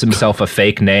he gives himself a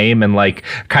fake name and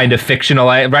kind of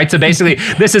writes basically,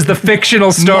 this is the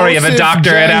fictional story of a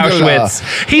doctor at Auschwitz.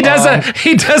 He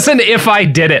does an If I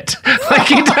Did It.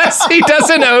 He does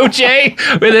an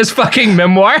OJ with his fucking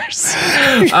memoirs.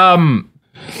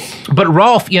 But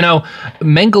Rolf, you know,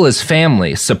 Mengele's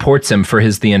family supports him for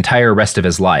the entire rest of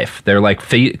his life. They're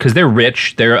because they're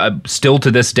rich. They're still to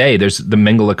this day. The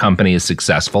Mengele company is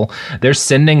successful. They're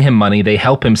sending him money. They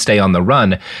help him stay on the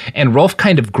run. And Rolf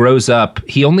kind of grows up.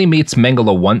 He only meets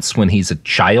Mengele once when he's a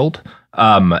child.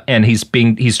 And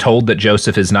he's told that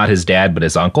Joseph is not his dad, but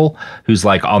his uncle, who's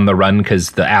on the run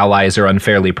because the Allies are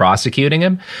unfairly prosecuting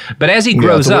him. But as he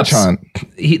grows up,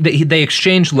 they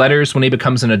exchange letters when he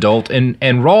becomes an adult,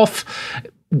 and Rolf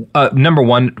number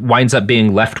one, winds up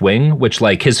being left wing, which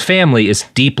like his family is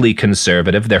deeply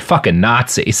conservative. They're fucking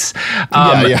Nazis.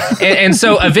 And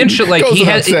so eventually, like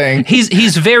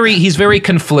he's very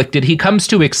conflicted. He comes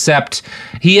to accept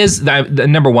he is the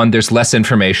number one. There's less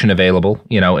information available,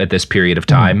 at this period of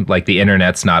time. Like the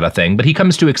internet's not a thing, but he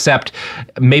comes to accept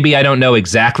maybe I don't know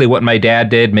exactly what my dad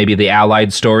did. Maybe the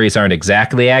Allied stories aren't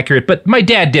exactly accurate, but my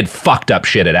dad did fucked up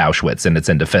shit at Auschwitz and it's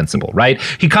indefensible, right?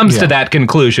 He comes to that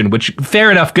conclusion, which fair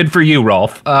enough. Good for you,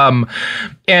 Rolf.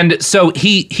 And so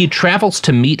he travels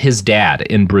to meet his dad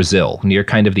in Brazil near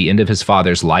kind of the end of his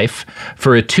father's life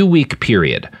for a 2-week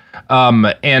period.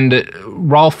 And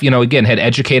Rolf, again, had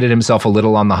educated himself a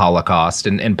little on the Holocaust,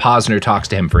 and Posner talks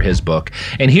to him for his book.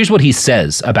 And here's what he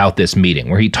says about this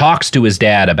meeting, where he talks to his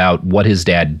dad about what his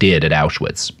dad did at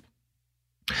Auschwitz.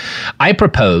 I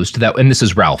proposed that, and this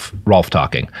is Rolf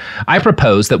talking, I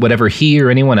proposed that whatever he or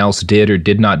anyone else did or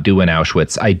did not do in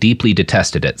Auschwitz, I deeply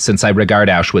detested it, since I regard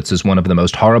Auschwitz as one of the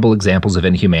most horrible examples of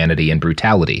inhumanity and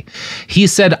brutality. He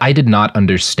said I did not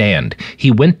understand.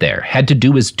 He went there, had to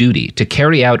do his duty, to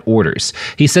carry out orders.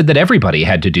 He said that everybody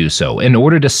had to do so in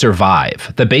order to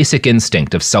survive, the basic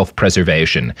instinct of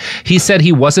self-preservation. He said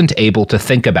he wasn't able to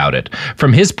think about it.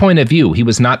 From his point of view, he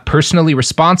was not personally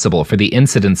responsible for the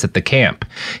incidents at the camp.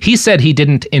 He said he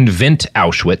didn't invent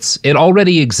Auschwitz. It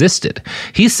already existed.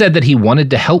 He said that he wanted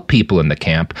to help people in the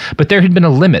camp, but there had been a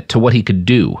limit to what he could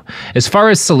do. As far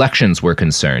as selections were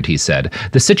concerned, he said,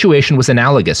 the situation was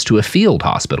analogous to a field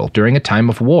hospital during a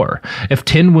time of war. If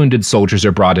 10 wounded soldiers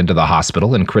are brought into the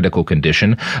hospital in critical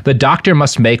condition, the doctor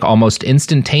must make almost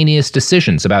instantaneous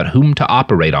decisions about whom to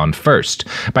operate on first.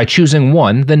 By choosing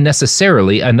one, then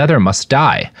necessarily another must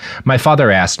die. My father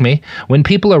asked me, when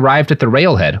people arrived at the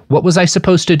railhead, what was I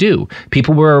supposed to do?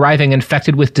 People were arriving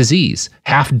infected with disease,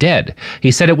 half dead.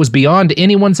 He said it was beyond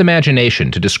anyone's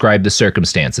imagination to describe the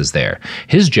circumstances there.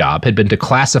 His job had been to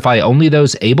classify only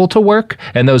those able to work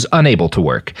and those unable to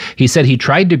work. He said he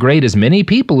tried to grade as many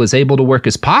people as able to work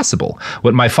as possible.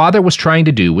 What my father was trying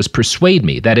to do was persuade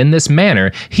me that in this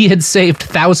manner he had saved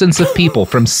thousands of people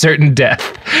from certain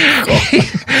death.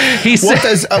 He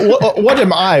said, what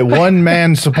am I, one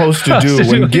man, supposed to do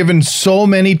when given so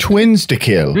many twins to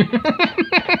kill?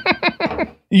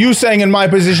 You saying in my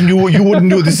position you wouldn't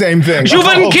do the same thing. You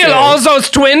wouldn't kill all those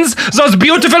twins? Those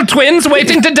beautiful twins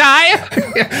waiting to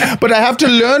die? But I have to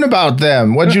learn about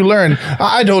them. What'd you learn?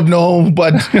 I don't know,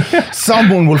 but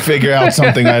someone will figure out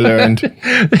something I learned.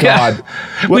 God.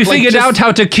 We figured out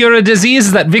how to cure a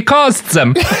disease that we caused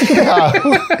them. Yeah,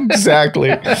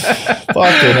 exactly. Fucking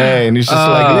A. And he's just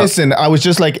like, listen, I was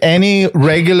just like any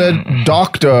regular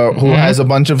doctor who has a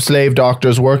bunch of slave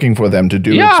doctors working for them to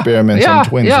do experiments on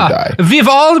twins who die. We've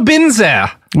all been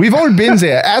there. We've all been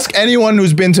there. Ask anyone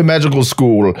who's been to medical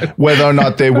school whether or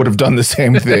not they would have done the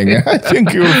same thing. I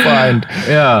think you'll find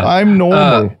I'm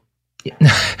normal.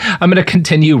 I'm going to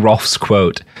continue Rolf's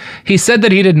quote. He said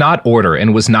that he did not order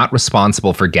and was not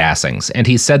responsible for gassings, and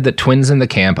he said that twins in the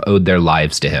camp owed their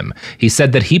lives to him. He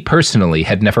said that he personally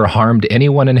had never harmed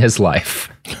anyone in his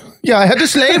life. Yeah, I had a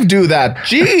slave do that.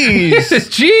 Jeez.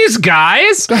 Jeez,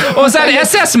 guys. Or that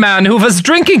SS man who was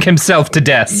drinking himself to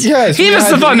death. Yes. He was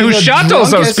the one who shot all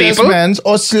those people. SS-mans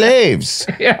or slaves.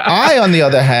 Yeah. I, on the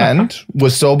other hand,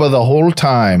 was sober the whole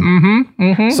time.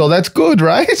 So that's good,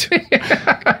 right?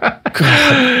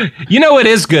 You know what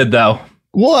is good, though?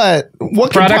 What?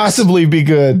 What could possibly be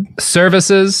good?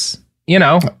 Services,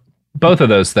 both of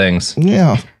those things.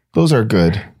 Yeah, those are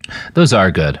good. Those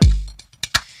are good.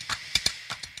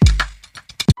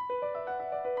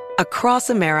 Across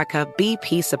America,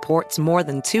 BP supports more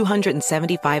than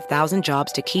 275,000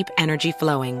 jobs to keep energy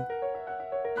flowing.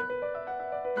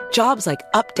 Jobs like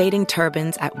updating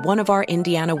turbines at one of our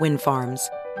Indiana wind farms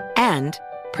and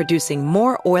producing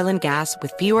more oil and gas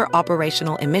with fewer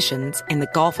operational emissions in the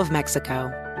Gulf of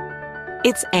Mexico.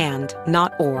 It's and,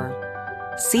 not or.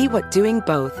 See what doing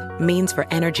both means for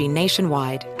energy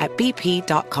nationwide at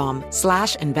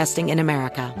bp.com/investing in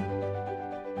America.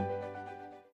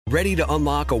 Ready to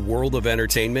unlock a world of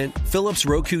entertainment? Philips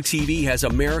Roku TV has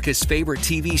America's favorite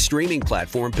TV streaming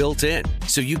platform built in,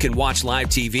 so you can watch live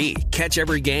TV, catch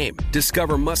every game,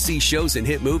 discover must-see shows and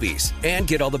hit movies, and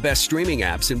get all the best streaming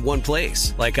apps in one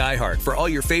place, like iHeart for all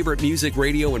your favorite music,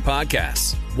 radio, and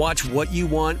podcasts. Watch what you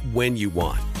want, when you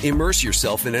want. Immerse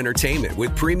yourself in entertainment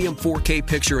with premium 4K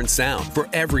picture and sound for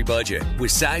every budget,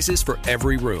 with sizes for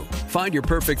every room. Find your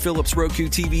perfect Philips Roku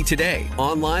TV today,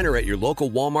 online or at your local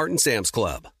Walmart and Sam's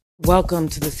Club. Welcome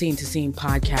to the Scene to Scene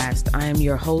podcast. I am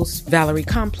your host, Valerie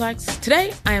Complex.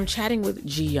 Today, I am chatting with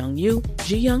Ji Young Yu.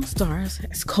 Ji Young stars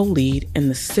as co-lead in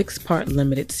the 6-part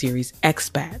limited series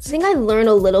Expats. I think I learn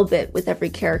a little bit with every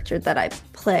character that I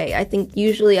play. I think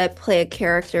usually I play a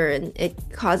character and it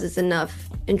causes enough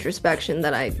introspection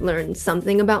that I learn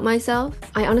something about myself.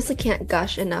 I honestly can't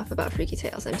gush enough about Freaky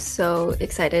Tales. I'm so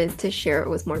excited to share it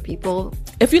with more people.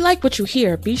 If you like what you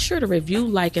hear, be sure to review,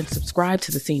 like, and subscribe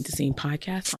to the Scene to Scene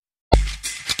podcast.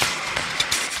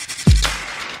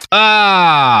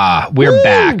 We're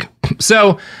back.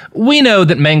 So we know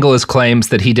that Mengele's claims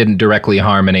that he didn't directly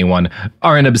harm anyone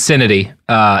are an obscenity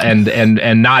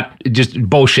and not just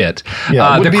bullshit.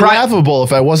 Yeah, it would be laughable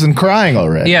if I wasn't crying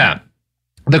already. Yeah.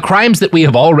 The crimes that we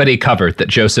have already covered that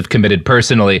Josef committed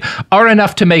personally are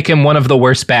enough to make him one of the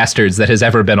worst bastards that has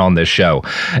ever been on this show.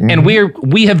 Mm-hmm.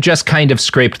 And we have just kind of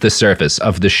scraped the surface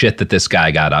of the shit that this guy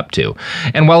got up to.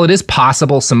 And while it is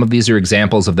possible some of these are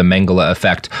examples of the Mengele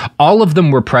effect, all of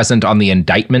them were present on the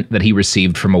indictment that he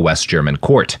received from a West German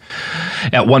court.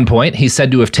 At one point, he's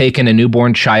said to have taken a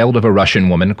newborn child of a Russian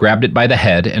woman, grabbed it by the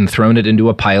head, and thrown it into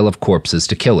a pile of corpses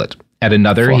to kill it. At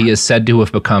another, he is said to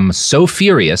have become so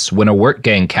furious when a work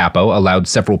gang capo allowed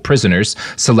several prisoners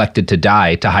selected to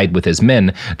die to hide with his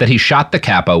men that he shot the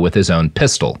capo with his own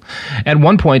pistol. At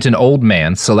one point, an old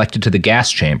man selected to the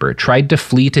gas chamber tried to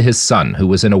flee to his son, who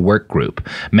was in a work group.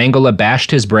 Mengele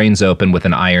bashed his brains open with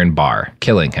an iron bar,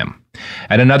 killing him.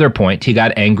 At another point, he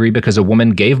got angry because a woman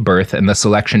gave birth and the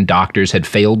selection doctors had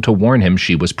failed to warn him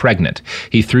she was pregnant.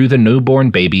 He threw the newborn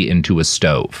baby into a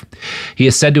stove. He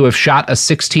is said to have shot a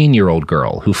 16-year-old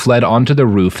girl who fled onto the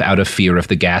roof out of fear of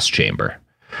the gas chamber.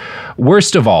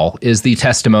 Worst of all is the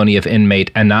testimony of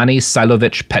inmate Anani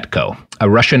Sailovich Petko, a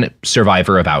Russian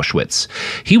survivor of Auschwitz.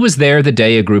 He was there the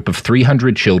day a group of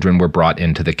 300 children were brought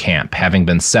into the camp, having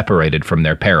been separated from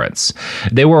their parents.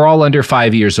 They were all under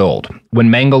 5 years old. When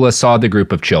Mengele saw the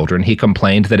group of children, he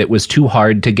complained that it was too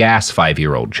hard to gas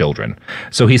 5-year-old children,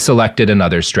 so he selected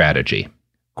another strategy.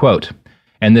 Quote,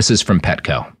 and this is from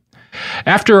Petko.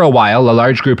 After a while, a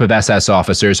large group of SS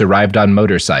officers arrived on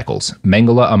motorcycles,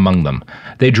 Mengele among them.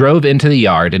 They drove into the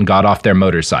yard and got off their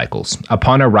motorcycles.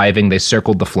 Upon arriving, they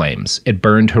circled the flames. It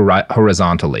burned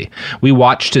horizontally. We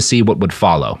watched to see what would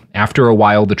follow. After a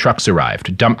while, the trucks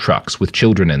arrived, dump trucks with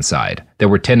children inside. There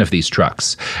were 10 of these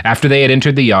trucks. After they had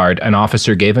entered the yard, an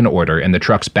officer gave an order, and the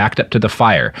trucks backed up to the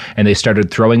fire, and they started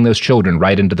throwing those children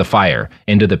right into the fire,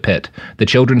 into the pit. The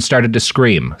children started to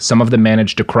scream. Some of them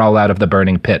managed to crawl out of the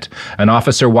burning pit. An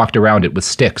officer walked around it with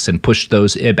sticks and pushed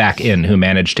those back in who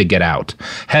managed to get out.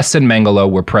 Hess and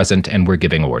Mengele were present and were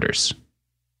giving orders.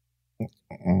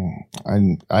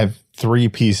 I have 3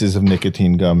 pieces of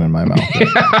nicotine gum in my mouth.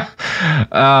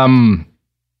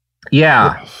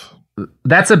 Yeah.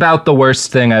 That's about the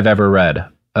worst thing I've ever read.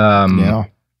 Yeah.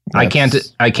 I can't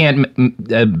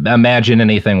imagine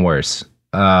anything worse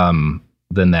than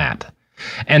that.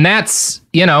 And that's,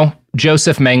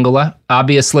 Josef Mengele.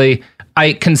 Obviously,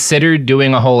 I considered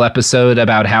doing a whole episode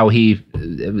about how he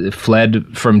fled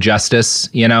from justice.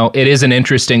 It is an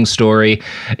interesting story.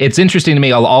 It's interesting to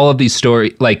me, all of these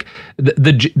stories, like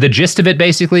the gist of it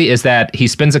basically is that he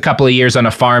spends a couple of years on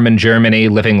a farm in Germany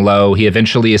living low. He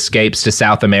eventually escapes to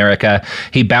South America.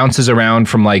 He bounces around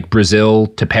from like Brazil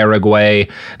to Paraguay.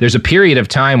 There's a period of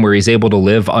time where he's able to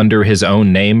live under his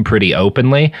own name pretty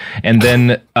openly. And then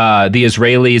the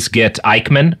Israelis get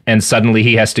Eichmann, and suddenly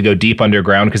he has to go deep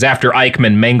underground because after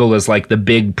Eichmann, Mengele is like the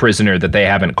big prisoner that they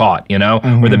haven't caught,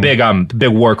 or the big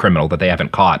war criminal that they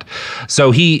haven't caught.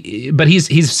 So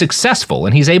he's successful,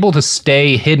 and he's able to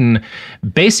stay hidden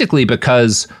basically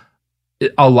because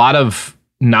a lot of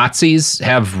Nazis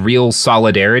have real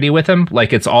solidarity with him.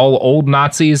 Like, it's all old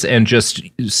Nazis and just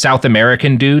South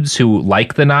American dudes who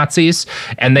like the Nazis,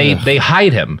 and they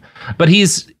hide him. But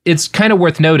it's kind of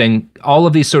worth noting, all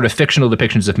of these sort of fictional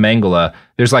depictions of Mengele,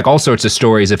 there's like all sorts of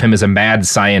stories of him as a mad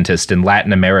scientist in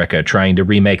Latin America trying to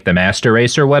remake the master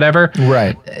race or whatever.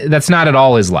 Right. That's not at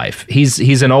all his life.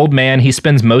 He's an old man. He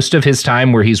spends most of his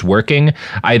time where he's working,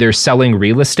 either selling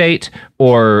real estate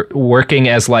or working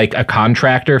as like a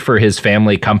contractor for his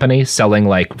family company, selling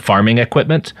like farming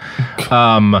equipment.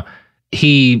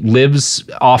 He lives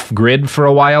off grid for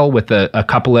a while with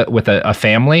a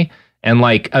family. And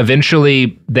like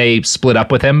eventually they split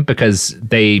up with him because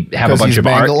they have a bunch of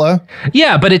Mengele? art.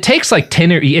 Yeah, but it takes like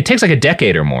it takes like a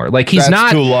decade or more. Like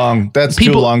That's too long. That's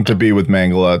too long to be with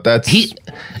Mengele.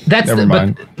 Never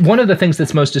mind. But one of the things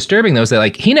that's most disturbing though is that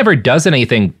like he never does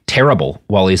anything terrible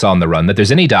while he's on the run that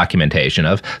there's any documentation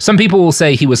of. Some people will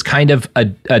say he was kind of a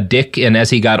dick, and as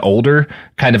he got older,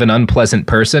 kind of an unpleasant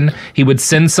person. He would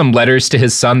send some letters to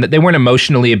his son that they weren't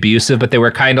emotionally abusive, but they were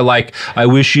kind of like, I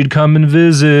wish you'd come and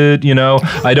visit, you know,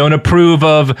 I don't approve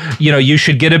of, you know, you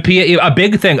should get a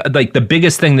big thing, like the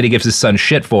biggest thing that he gives his son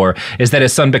shit for is that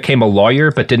his son became a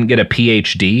lawyer but didn't get a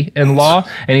PhD in law,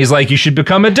 and he's like, you should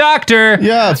become a doctor.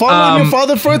 Yeah, follow in your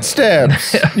father's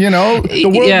footsteps. You know, the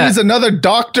world needs another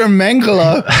Dr.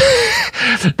 Mengele.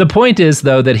 The point is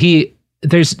though that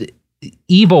there's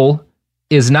evil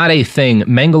is not a thing.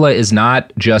 Mengele is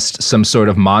not just some sort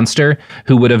of monster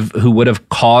who would have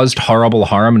caused horrible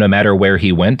harm no matter where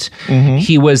he went. Mm-hmm.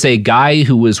 He was a guy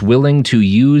who was willing to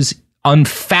use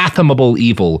unfathomable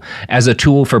evil as a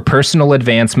tool for personal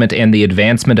advancement and the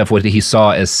advancement of what he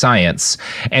saw as science.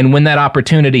 And when that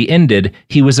opportunity ended,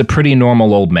 he was a pretty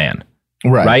normal old man.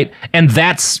 Right? And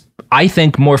that's, I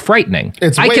think, more frightening.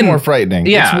 It's more frightening.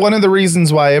 Yeah. It's one of the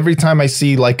reasons why every time I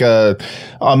see like a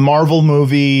Marvel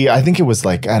movie, I think it was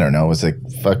like, I don't know, it was like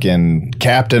fucking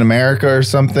Captain America or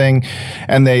something,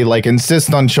 and they like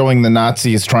insist on showing the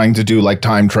Nazis trying to do like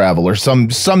time travel or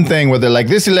something where they're like,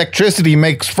 this electricity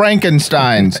makes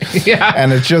Frankensteins. Yeah.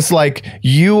 And it's just like,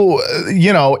 you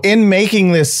know, in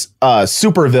making this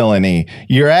super villainy,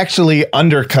 you're actually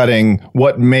undercutting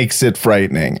what makes it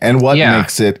frightening and what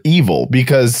makes it evil,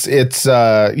 because it's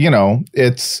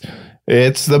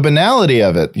it's the banality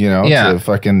of it, you know. Yeah. To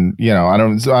fucking, you know, I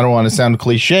don't want to sound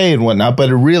cliche and whatnot, but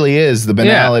it really is the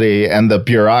banality and the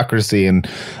bureaucracy and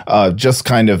just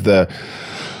kind of the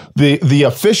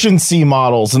efficiency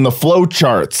models and the flow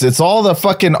charts. It's all the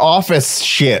fucking office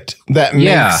shit that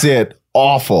makes it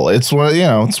awful. It's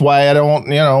it's why I don't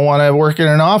want to work in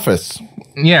an office.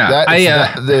 Yeah,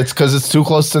 it's because it's too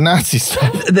close to Nazi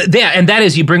stuff. And that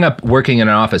is, you bring up working in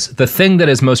an office. The thing that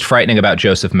is most frightening about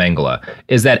Josef Mengele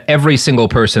is that every single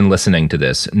person listening to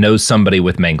this knows somebody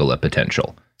with Mengele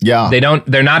potential. Yeah,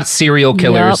 they're not serial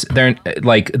killers. Yep. They're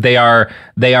like, they are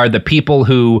the people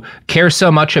who care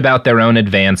so much about their own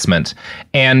advancement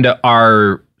and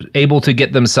are able to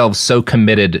get themselves so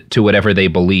committed to whatever they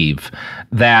believe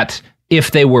that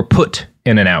if they were put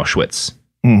in an Auschwitz,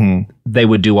 they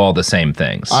would do all the same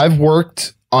things. I've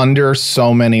worked under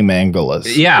so many Mengeles.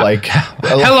 Yeah. Like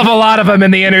hell of a lot of them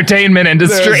in the entertainment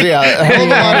industry. A hell of a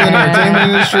lot in the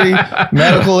entertainment industry,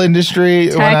 medical industry,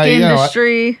 tech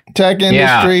industry. Tech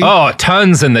industry. Yeah. Oh,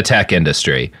 tons in the tech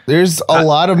industry. There's a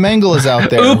lot of Mengeles out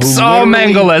there. Oops, all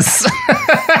Mengeles.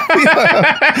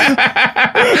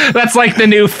 That's like the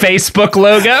new Facebook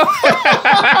logo.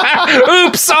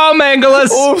 Oops, all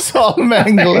Mengeles. Oops, all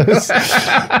Mengeles.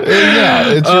 Yeah,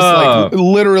 it's just like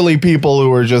literally people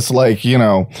who are just like, you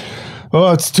know,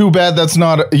 oh, it's too bad that's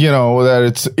not, you know, that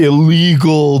it's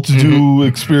illegal to do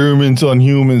experiments on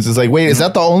humans. It's like, wait, is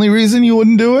that the only reason you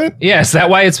wouldn't do it? Yeah, is that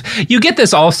why it's... You get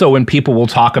this also when people will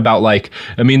talk about, like,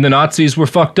 I mean, the Nazis were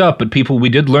fucked up, but we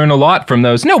did learn a lot from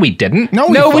those. No, we didn't. No,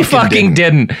 we fucking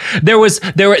didn't. There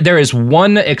is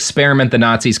one experiment the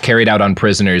Nazis carried out on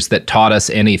prisoners that taught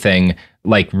us anything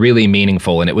like really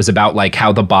meaningful, and it was about like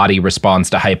how the body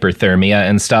responds to hyperthermia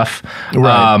and stuff.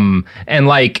 Right. And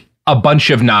like a bunch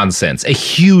of nonsense, a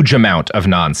huge amount of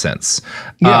nonsense.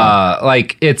 Yeah.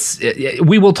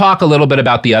 We will talk a little bit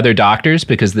about the other doctors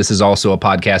because this is also a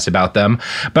podcast about them.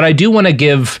 But I do want to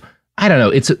give, I don't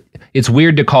know, it's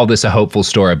weird to call this a hopeful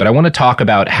story, but I want to talk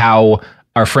about how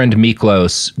our friend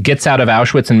Miklos gets out of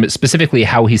Auschwitz and specifically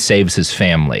how he saves his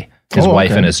family, his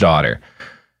wife and his daughter.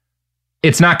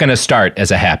 It's not going to start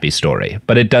as a happy story,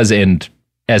 but it does end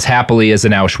as happily as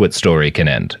an Auschwitz story can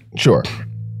end. Sure.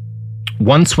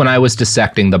 Once when I was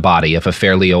dissecting the body of a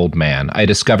fairly old man, I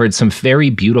discovered some very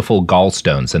beautiful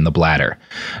gallstones in the bladder.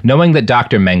 Knowing that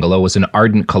Dr. Mengele was an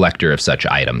ardent collector of such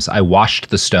items, I washed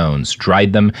the stones,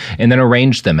 dried them, and then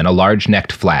arranged them in a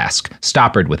large-necked flask,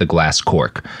 stoppered with a glass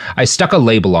cork. I stuck a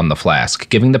label on the flask,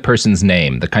 giving the person's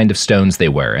name, the kind of stones they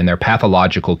were, and their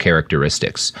pathological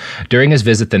characteristics. During his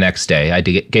visit the next day, I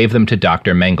gave them to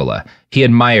Dr. Mengele. He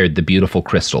admired the beautiful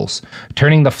crystals.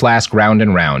 Turning the flask round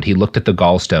and round, he looked at the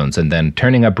gallstones and then,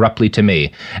 turning abruptly to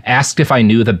me, asked if I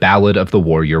knew the ballad of the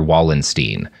warrior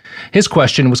Wallenstein. His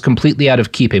question was completely out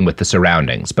of keeping with the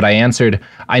surroundings, but I answered,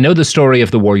 I know the story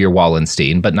of the warrior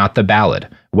Wallenstein, but not the ballad.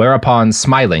 Whereupon,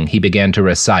 smiling, he began to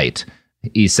recite,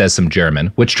 He says some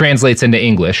German, which translates into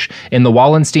English. In the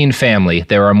Wallenstein family,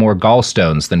 there are more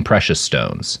gallstones than precious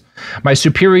stones. My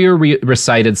superior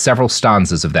recited several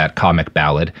stanzas of that comic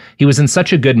ballad. He was in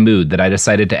such a good mood that I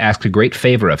decided to ask a great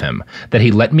favor of him, that he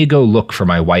let me go look for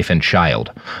my wife and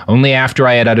child. Only after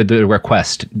I had uttered the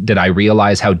request did I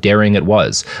realize how daring it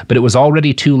was, but it was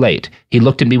already too late. He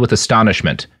looked at me with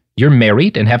astonishment. "You're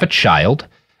married and have a child?"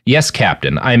 "Yes,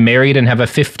 Captain, I'm married and have a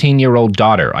 15-year-old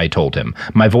daughter," I told him,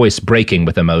 my voice breaking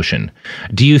with emotion.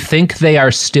 "Do you think they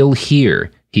are still here?"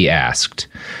 he asked.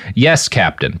 "Yes,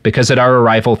 Captain, because at our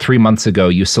arrival 3 months ago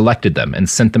you selected them and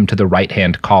sent them to the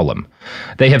right-hand column."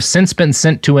 "They have since been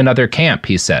sent to another camp,"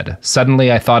 he said. Suddenly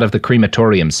I thought of the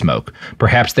crematorium smoke.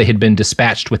 Perhaps they had been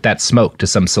dispatched with that smoke to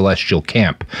some celestial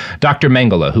camp. Dr.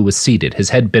 Mengele, who was seated, his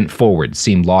head bent forward,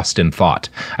 seemed lost in thought.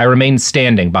 I remained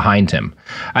standing behind him.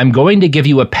 "I'm going to give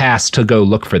you a pass to go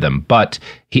look for them, but,"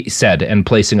 he said, and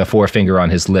placing a forefinger on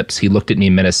his lips, he looked at me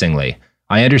menacingly.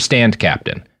 "I understand,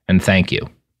 Captain, and thank you."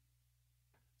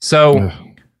 So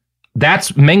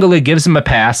that's Mengele gives him a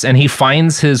pass, and he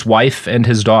finds his wife and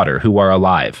his daughter who are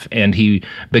alive. And he,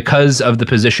 because of the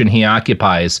position he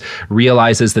occupies,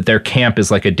 realizes that their camp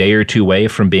is like a day or two away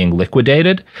from being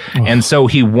liquidated. And so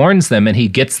he warns them, and he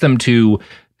gets them to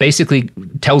basically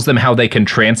tells them how they can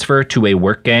transfer to a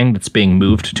work gang that's being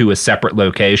moved to a separate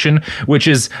location, which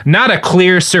is not a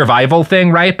clear survival thing,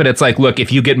 right? But it's like, look,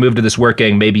 if you get moved to this work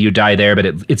gang, maybe you die there, but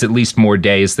it's at least more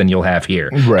days than you'll have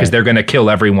here, because they're going to kill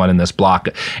everyone in this block.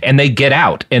 And they get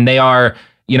out, and they are,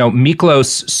 you know,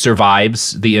 Miklos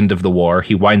survives the end of the war.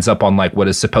 He winds up on like what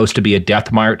is supposed to be a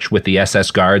death march with the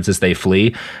SS guards as they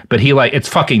flee. But he like, it's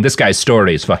fucking, this guy's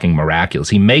story is fucking miraculous.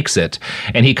 He makes it,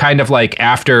 and he kind of like,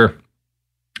 after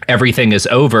everything is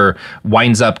over,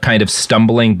 winds up kind of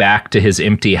stumbling back to his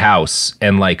empty house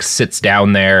and like sits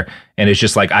down there and is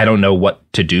just like, I don't know what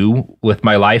to do with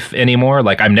my life anymore.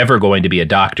 Like, I'm never going to be a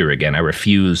doctor again. I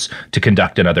refuse to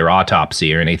conduct another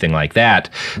autopsy or anything like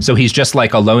that. So he's just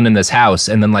like alone in this house.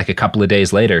 And then like a couple of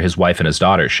days later, his wife and his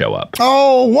daughter show up.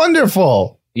 Oh,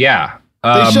 wonderful. Yeah.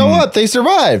 They show up. They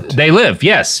survived. They live.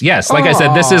 Yes. Like I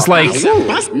said, this is like.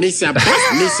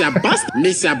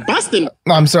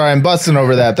 I'm sorry. I'm busting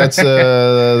over that. That's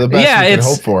the best you could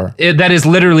hope for. That is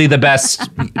literally the best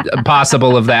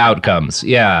possible of the outcomes.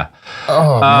 Yeah.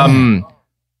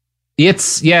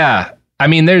 It's I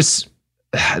mean, there's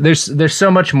so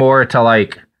much more to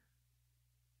like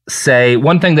say.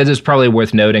 One thing that is probably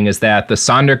worth noting is that the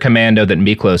Sonderkommando that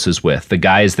Miklos is with, the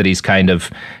guys that he's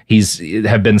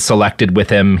have been selected with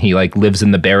him, he like lives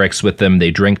in the barracks with them,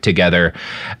 they drink together,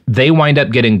 they wind up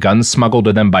getting guns smuggled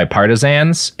to them by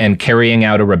partisans and carrying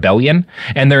out a rebellion.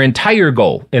 And their entire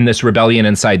goal in this rebellion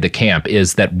inside the camp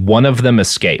is that one of them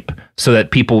escape, so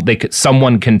that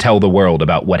someone can tell the world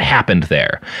about what happened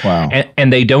there. Wow.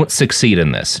 And they don't succeed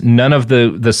in this. None of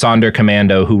the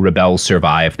Sonderkommando who rebels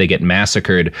survive. They get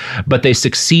massacred, but they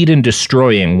succeed in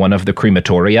destroying one of the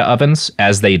crematoria ovens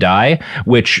as they die,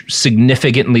 which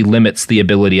significantly limits the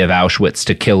ability of Auschwitz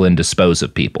to kill and dispose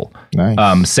of people.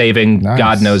 Nice. Saving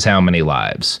God knows how many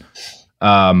lives.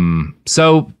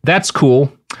 So that's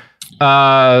cool.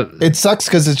 It sucks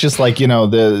because it's just like, you know,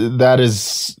 that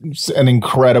is an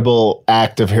incredible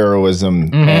act of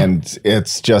heroism. And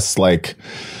it's just like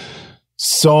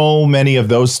so many of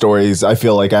those stories I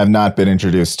feel like I've not been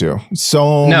introduced to.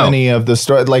 Many of the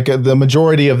stories, like the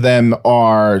majority of them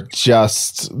are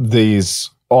just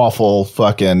these awful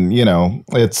fucking, you know,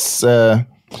 it's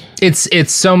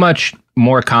so much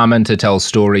more common to tell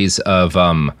stories of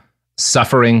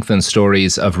suffering than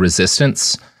stories of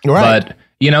resistance. Right. But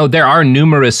you know, there are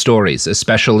numerous stories,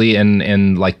 especially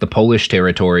in like the Polish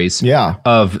territories,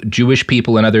 of Jewish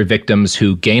people and other victims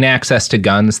who gain access to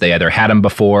guns. They either had them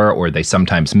before, or they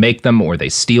sometimes make them, or they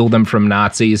steal them from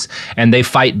Nazis, and they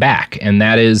fight back. And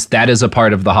that is a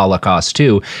part of the Holocaust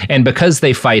too. And because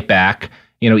they fight back,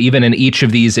 you know, even in each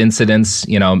of these incidents,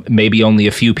 you know, maybe only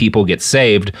a few people get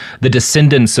saved. The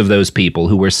descendants of those people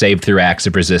who were saved through acts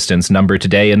of resistance number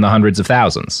today in the hundreds of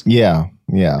thousands. Yeah.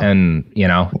 And, you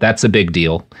know, that's a big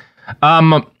deal.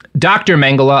 Dr.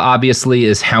 Mengele obviously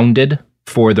is hounded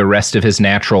for the rest of his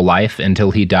natural life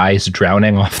until he dies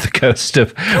drowning off the coast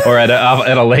of, or at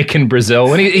a lake in Brazil.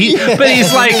 When but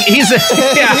he's like, he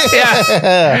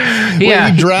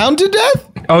drowned to death?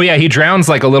 Oh yeah, he drowns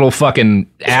like a little fucking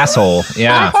asshole.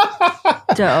 Yeah.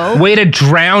 Dope. Way to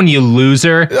drown, you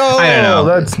loser. Oh, I don't know.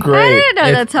 That's great. I didn't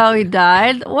know that's how he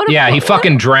died. He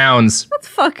fucking drowns. That's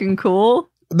fucking cool.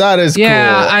 That is cool.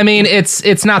 I mean,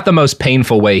 it's not the most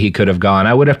painful way he could have gone.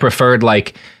 I would have preferred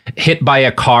like hit by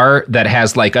a car that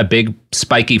has like a big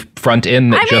spiky front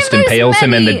end that just impales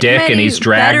him in the dick and he's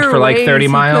dragged for like 30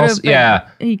 miles.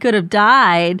 He could have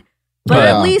died, but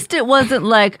at least it wasn't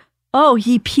like, oh,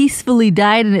 he peacefully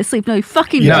died in his sleep. No, he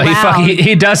fucking drowned.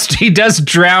 He does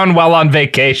drown while on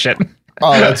vacation.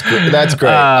 Oh, that's great. That's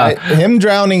great. Him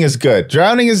drowning is good.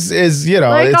 Drowning is you know,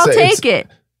 like, I'll take it.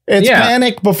 It's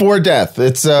panic before death.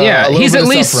 It's he's at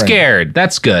least scared.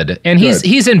 That's good. And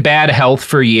he's in bad health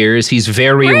for years. He's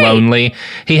very lonely.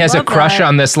 He has a crush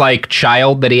on this like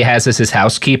child that he has as his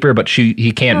housekeeper, but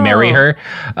he can't marry her.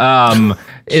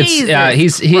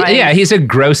 He's a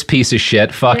gross piece of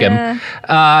shit. Fuck him.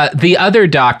 The other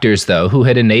doctors, though, who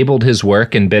had enabled his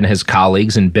work and been his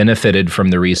colleagues and benefited from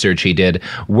the research he did,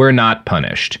 were not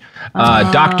punished.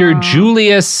 Dr.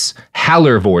 Julius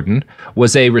Hallervorden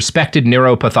was a respected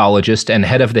neuropathologist and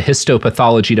head of the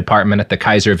histopathology department at the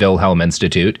Kaiser Wilhelm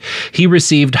Institute. He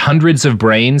received hundreds of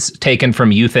brains taken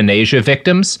from euthanasia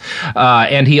victims,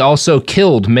 and he also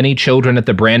killed many children at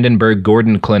the Brandenburg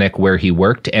Gordon Clinic where he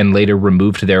worked and later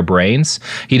removed their brains.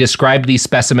 He described these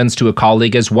specimens to a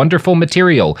colleague as wonderful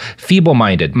material,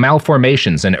 feeble-minded,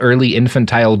 malformations, and early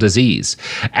infantile disease.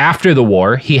 After the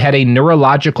war, he had a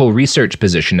neurological research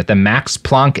position at the Max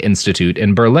Planck Institute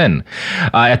in Berlin.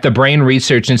 At the Brain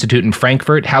Research Institute in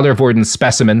Frankfurt, Hallervorden's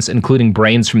specimens, including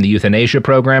brains from the euthanasia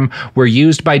program, were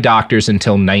used by doctors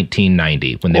until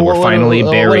 1990, when they were finally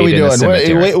buried in a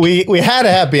cemetery. We had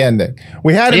a happy ending.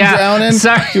 We had him drowning.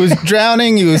 Sorry. He was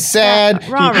drowning. He was sad.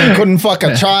 He couldn't fuck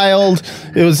a child.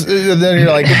 It was. Then you're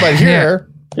like, but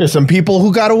here's some people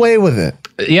who got away with it.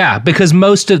 Yeah, because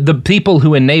most of the people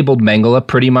who enabled Mengele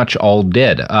pretty much all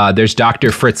did. There's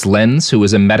Dr. Fritz Lenz, who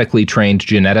was a medically trained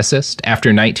geneticist. After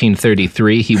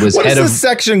 1933, he was head of... What is this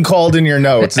section called in your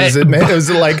notes? Is it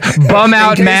like... Bum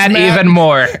out Matt even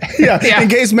more. In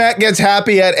case Matt gets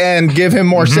happy at end, give him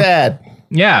more sad.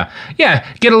 Yeah,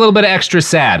 get a little bit of extra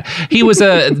sad. He was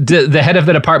the head of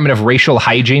the Department of Racial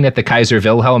Hygiene at the Kaiser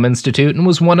Wilhelm Institute and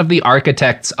was one of the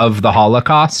architects of the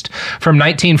Holocaust. From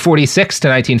 1946 to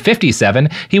 1957,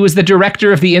 he was the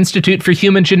director of the Institute for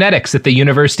Human Genetics at the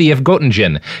University of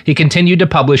Göttingen. He continued to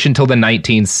publish until the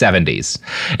 1970s.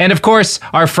 And of course,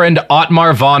 our friend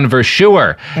Ottmar von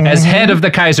Verschuer, as head of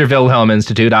the Kaiser Wilhelm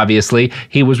Institute, obviously,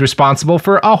 he was responsible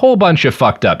for a whole bunch of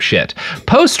fucked up shit.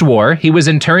 Post-war, he was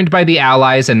interned by the Allies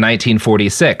in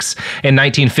 1946. In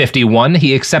 1951,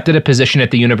 he accepted a position at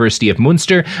the University of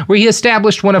Munster, where he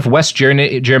established one of West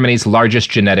Germany's largest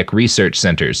genetic research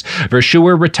centers.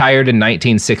 Verschuer retired in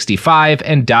 1965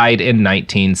 and died in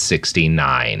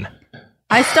 1969.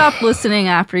 I stopped listening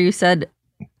after you said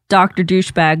Dr.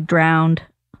 Douchebag drowned.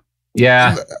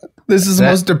 Yeah. This is the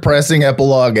most depressing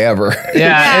epilogue ever.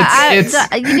 Yeah, it's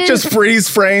just freeze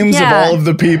frames of all of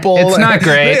the people. It's not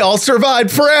great. They all survived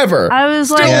forever. I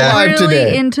was like alive really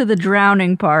today. into the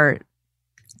drowning part.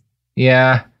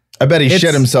 Yeah. I bet he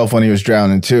shit himself when he was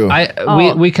drowning too.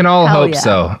 We can all hope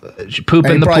so. Poop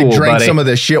in the pool, probably drank buddy. some of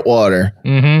the shit water.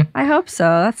 Mm-hmm. I hope so.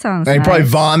 That sounds And he nice. probably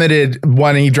vomited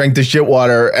when he drank the shit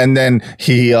water, and then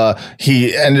he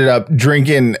ended up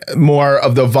drinking more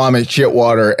of the vomit shit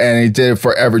water, and he did it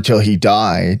forever till he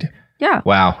died. Yeah.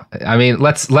 Wow. I mean,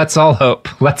 let's all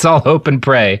hope. Let's all hope and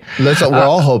pray. We're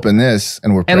all hoping this,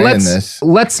 and we're praying this.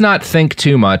 Let's not think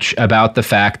too much about the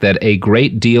fact that a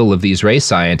great deal of these race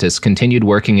scientists continued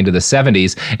working into the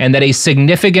 70s, and that a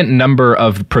significant number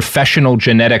of professional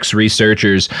genetics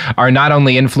researchers are not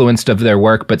only influenced of their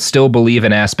work, but still believe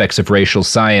in aspects of racial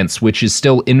science, which is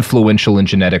still influential in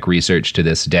genetic research to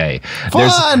this day.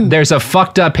 There's a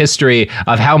fucked up history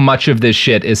of how much of this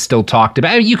shit is still talked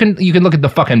about. I mean, you can look at the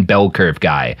fucking bell curve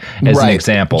guy as an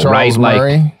example, Charles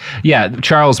Murray.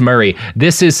 Charles Murray.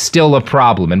 This is still a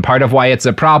problem, and part of why it's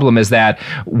a problem is that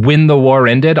when the war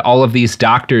ended, all of these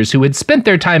doctors who had spent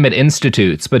their time at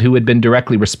institutes but who had been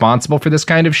directly responsible for this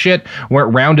kind of shit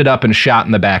weren't rounded up and shot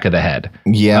in the back of the head.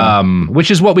 Which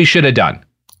is what we should have done.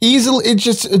 Easily, it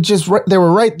just they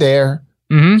were right there.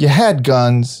 Mm-hmm. You had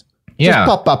guns. Yeah.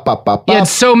 Just pop. You had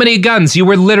so many guns. You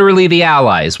were literally the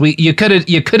Allies. You could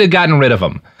have gotten rid of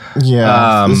them.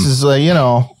 Yeah. This is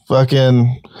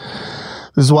fucking.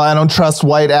 This is why I don't trust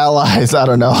white allies. I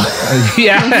don't know.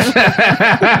 Yeah.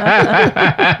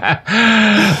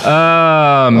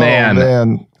 Oh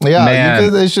man. Yeah.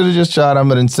 Man. They should have just shot him,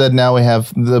 but instead now we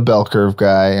have the bell curve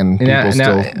guy, and people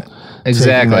still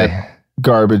taking that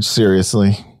garbage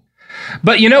seriously.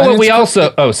 But you know what we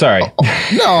also... Oh, sorry.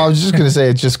 No, I was just going to say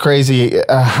it's just crazy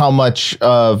how much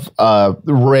of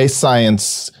race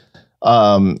science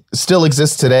still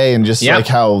exists today, and just like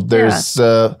how there's...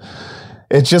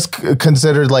 it's just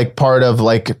considered like part of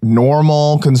like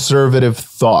normal conservative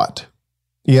thought.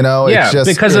 You know, yeah,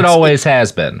 because it always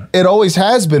has been. It always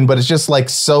has been, but it's just like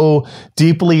so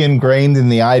deeply ingrained in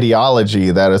the ideology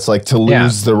that it's like to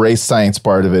lose the race science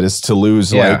part of it is to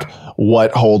lose like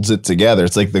what holds it together.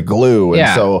 It's like the glue.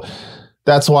 And so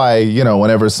that's why, you know,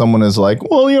 whenever someone is like,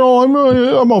 well, you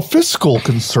know, I'm a fiscal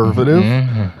conservative,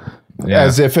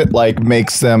 as if it like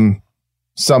makes them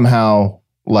somehow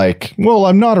like, well,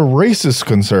 I'm not a racist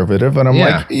conservative. And I'm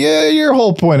like, yeah, your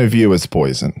whole point of view is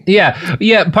poison. Yeah.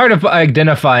 Yeah. Part of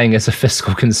identifying as a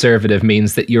fiscal conservative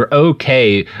means that you're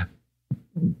okay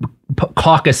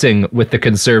caucusing with the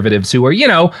conservatives who are, you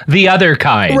know, the other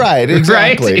kind. Right.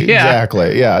 Exactly. Right? Yeah.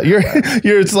 Exactly. Yeah.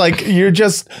 It's like,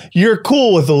 you're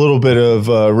cool with a little bit of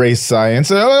race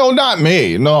science. Oh, not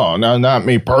me. No, not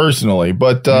me personally.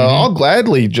 But I'll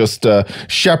gladly just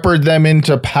shepherd them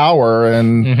into power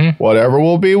and whatever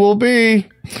will be, will be.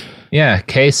 Yeah.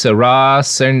 Que sera,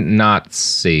 ser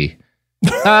Nazi.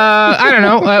 I don't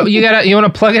know. You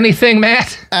want to plug anything,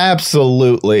 Matt?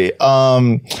 Absolutely.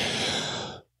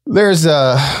 There's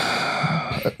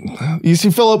you see,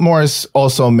 Philip Morris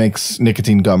also makes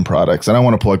nicotine gum products, and I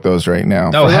want to plug those right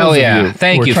now. Oh, hell yeah.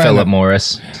 Thank you, Philip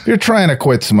Morris. If you're trying to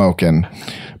quit smoking,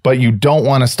 but you don't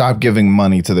want to stop giving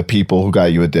money to the people who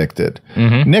got you addicted,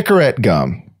 Nicorette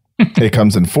gum. It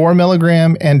comes in 4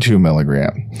 milligram and 2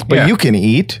 milligram, but you can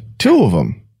eat 2 of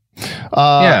them.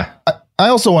 I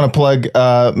also want to plug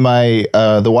my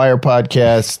The Wire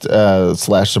podcast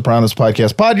 / Sopranos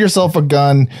podcast, Pod Yourself a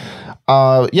Gun.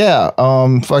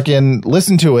 Fucking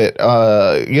listen to it.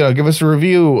 You know, give us a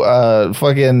review.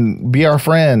 Fucking be our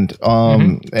friend.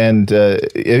 And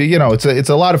you know, it's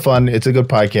a lot of fun. It's a good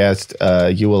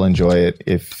podcast. You will enjoy it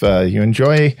if you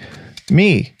enjoy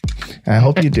me. And I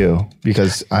hope you do,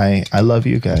 because I love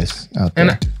you guys out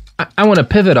there. And I want to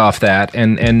pivot off that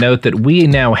and note that we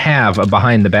now have a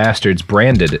Behind the Bastards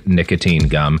branded nicotine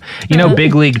gum. You know,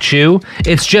 Big League Chew?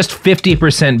 It's just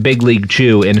 50% Big League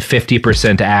Chew and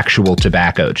 50% actual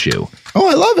tobacco chew. Oh,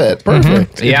 I love it.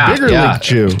 Perfect. It's Bigger League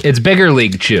Chew. It's Bigger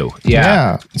League Chew.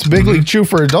 Yeah. It's Big League Chew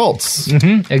for adults.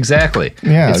 Exactly.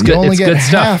 Yeah. It's you good, only it's get good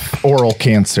half stuff. Oral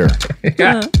cancer.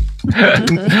 Yeah.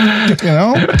 You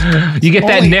know, you get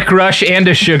that Nick rush and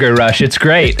a sugar rush. It's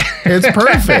great. It's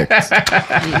perfect.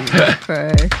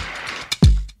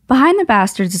 Behind the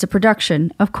Bastards is a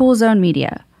production of Cool Zone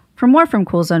Media. For more from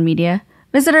Cool Zone Media,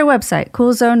 visit our website,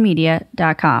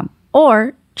 coolzonemedia.com,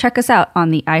 or check us out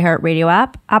on the iHeartRadio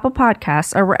app, Apple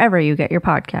Podcasts, or wherever you get your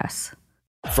podcasts.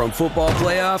 From football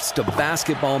playoffs to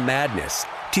basketball madness,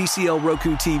 TCL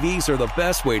Roku TVs are the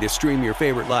best way to stream your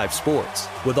favorite live sports.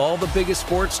 With all the biggest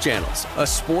sports channels, a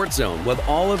sports zone with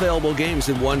all available games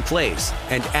in one place,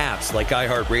 and apps like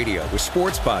iHeartRadio with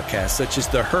sports podcasts such as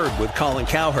The Herd with Colin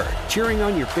Cowherd. Cheering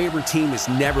on your favorite team has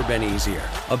never been easier.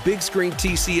 A big screen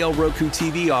TCL Roku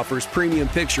TV offers premium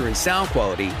picture and sound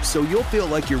quality, so you'll feel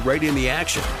like you're right in the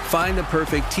action. Find the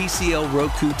perfect TCL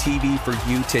Roku TV for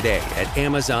you today at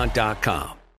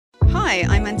Amazon.com. Hi,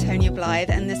 I'm Antonia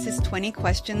Blythe, and this is 20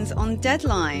 Questions on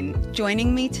Deadline.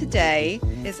 Joining me today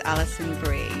is Alison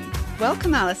Brie.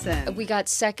 Welcome, Alison. We got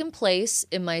second place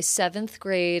in my 7th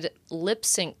grade lip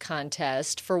sync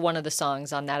contest for one of the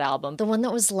songs on that album. The one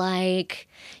that was like,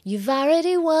 "You've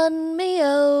already won me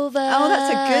over." Oh,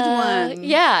 that's a good one.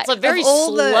 Yeah. It's very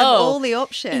slow. Of all the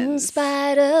options. In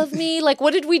spite of me. Like,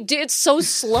 what did we do? It's so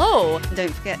slow.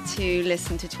 Don't forget to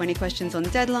listen to 20 Questions on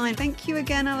Deadline. Thank you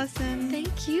again, Alison.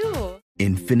 Thank you.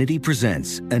 Infinity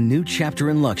presents a new chapter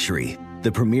in luxury.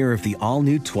 The premiere of the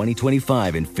all-new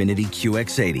 2025 Infinity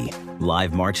QX80.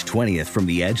 Live March 20th from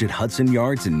the Edge at Hudson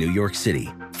Yards in New York City.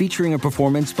 Featuring a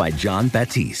performance by John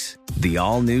Batiste. The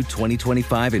all-new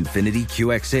 2025 Infinity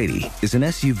QX80 is an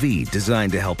SUV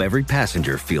designed to help every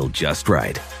passenger feel just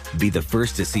right. Be the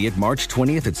first to see it March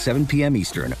 20th at 7 p.m.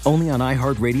 Eastern, only on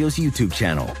iHeartRadio's YouTube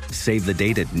channel. Save the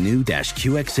date at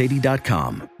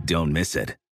new-QX80.com. Don't miss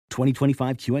it.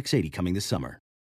 2025 QX80 coming this summer.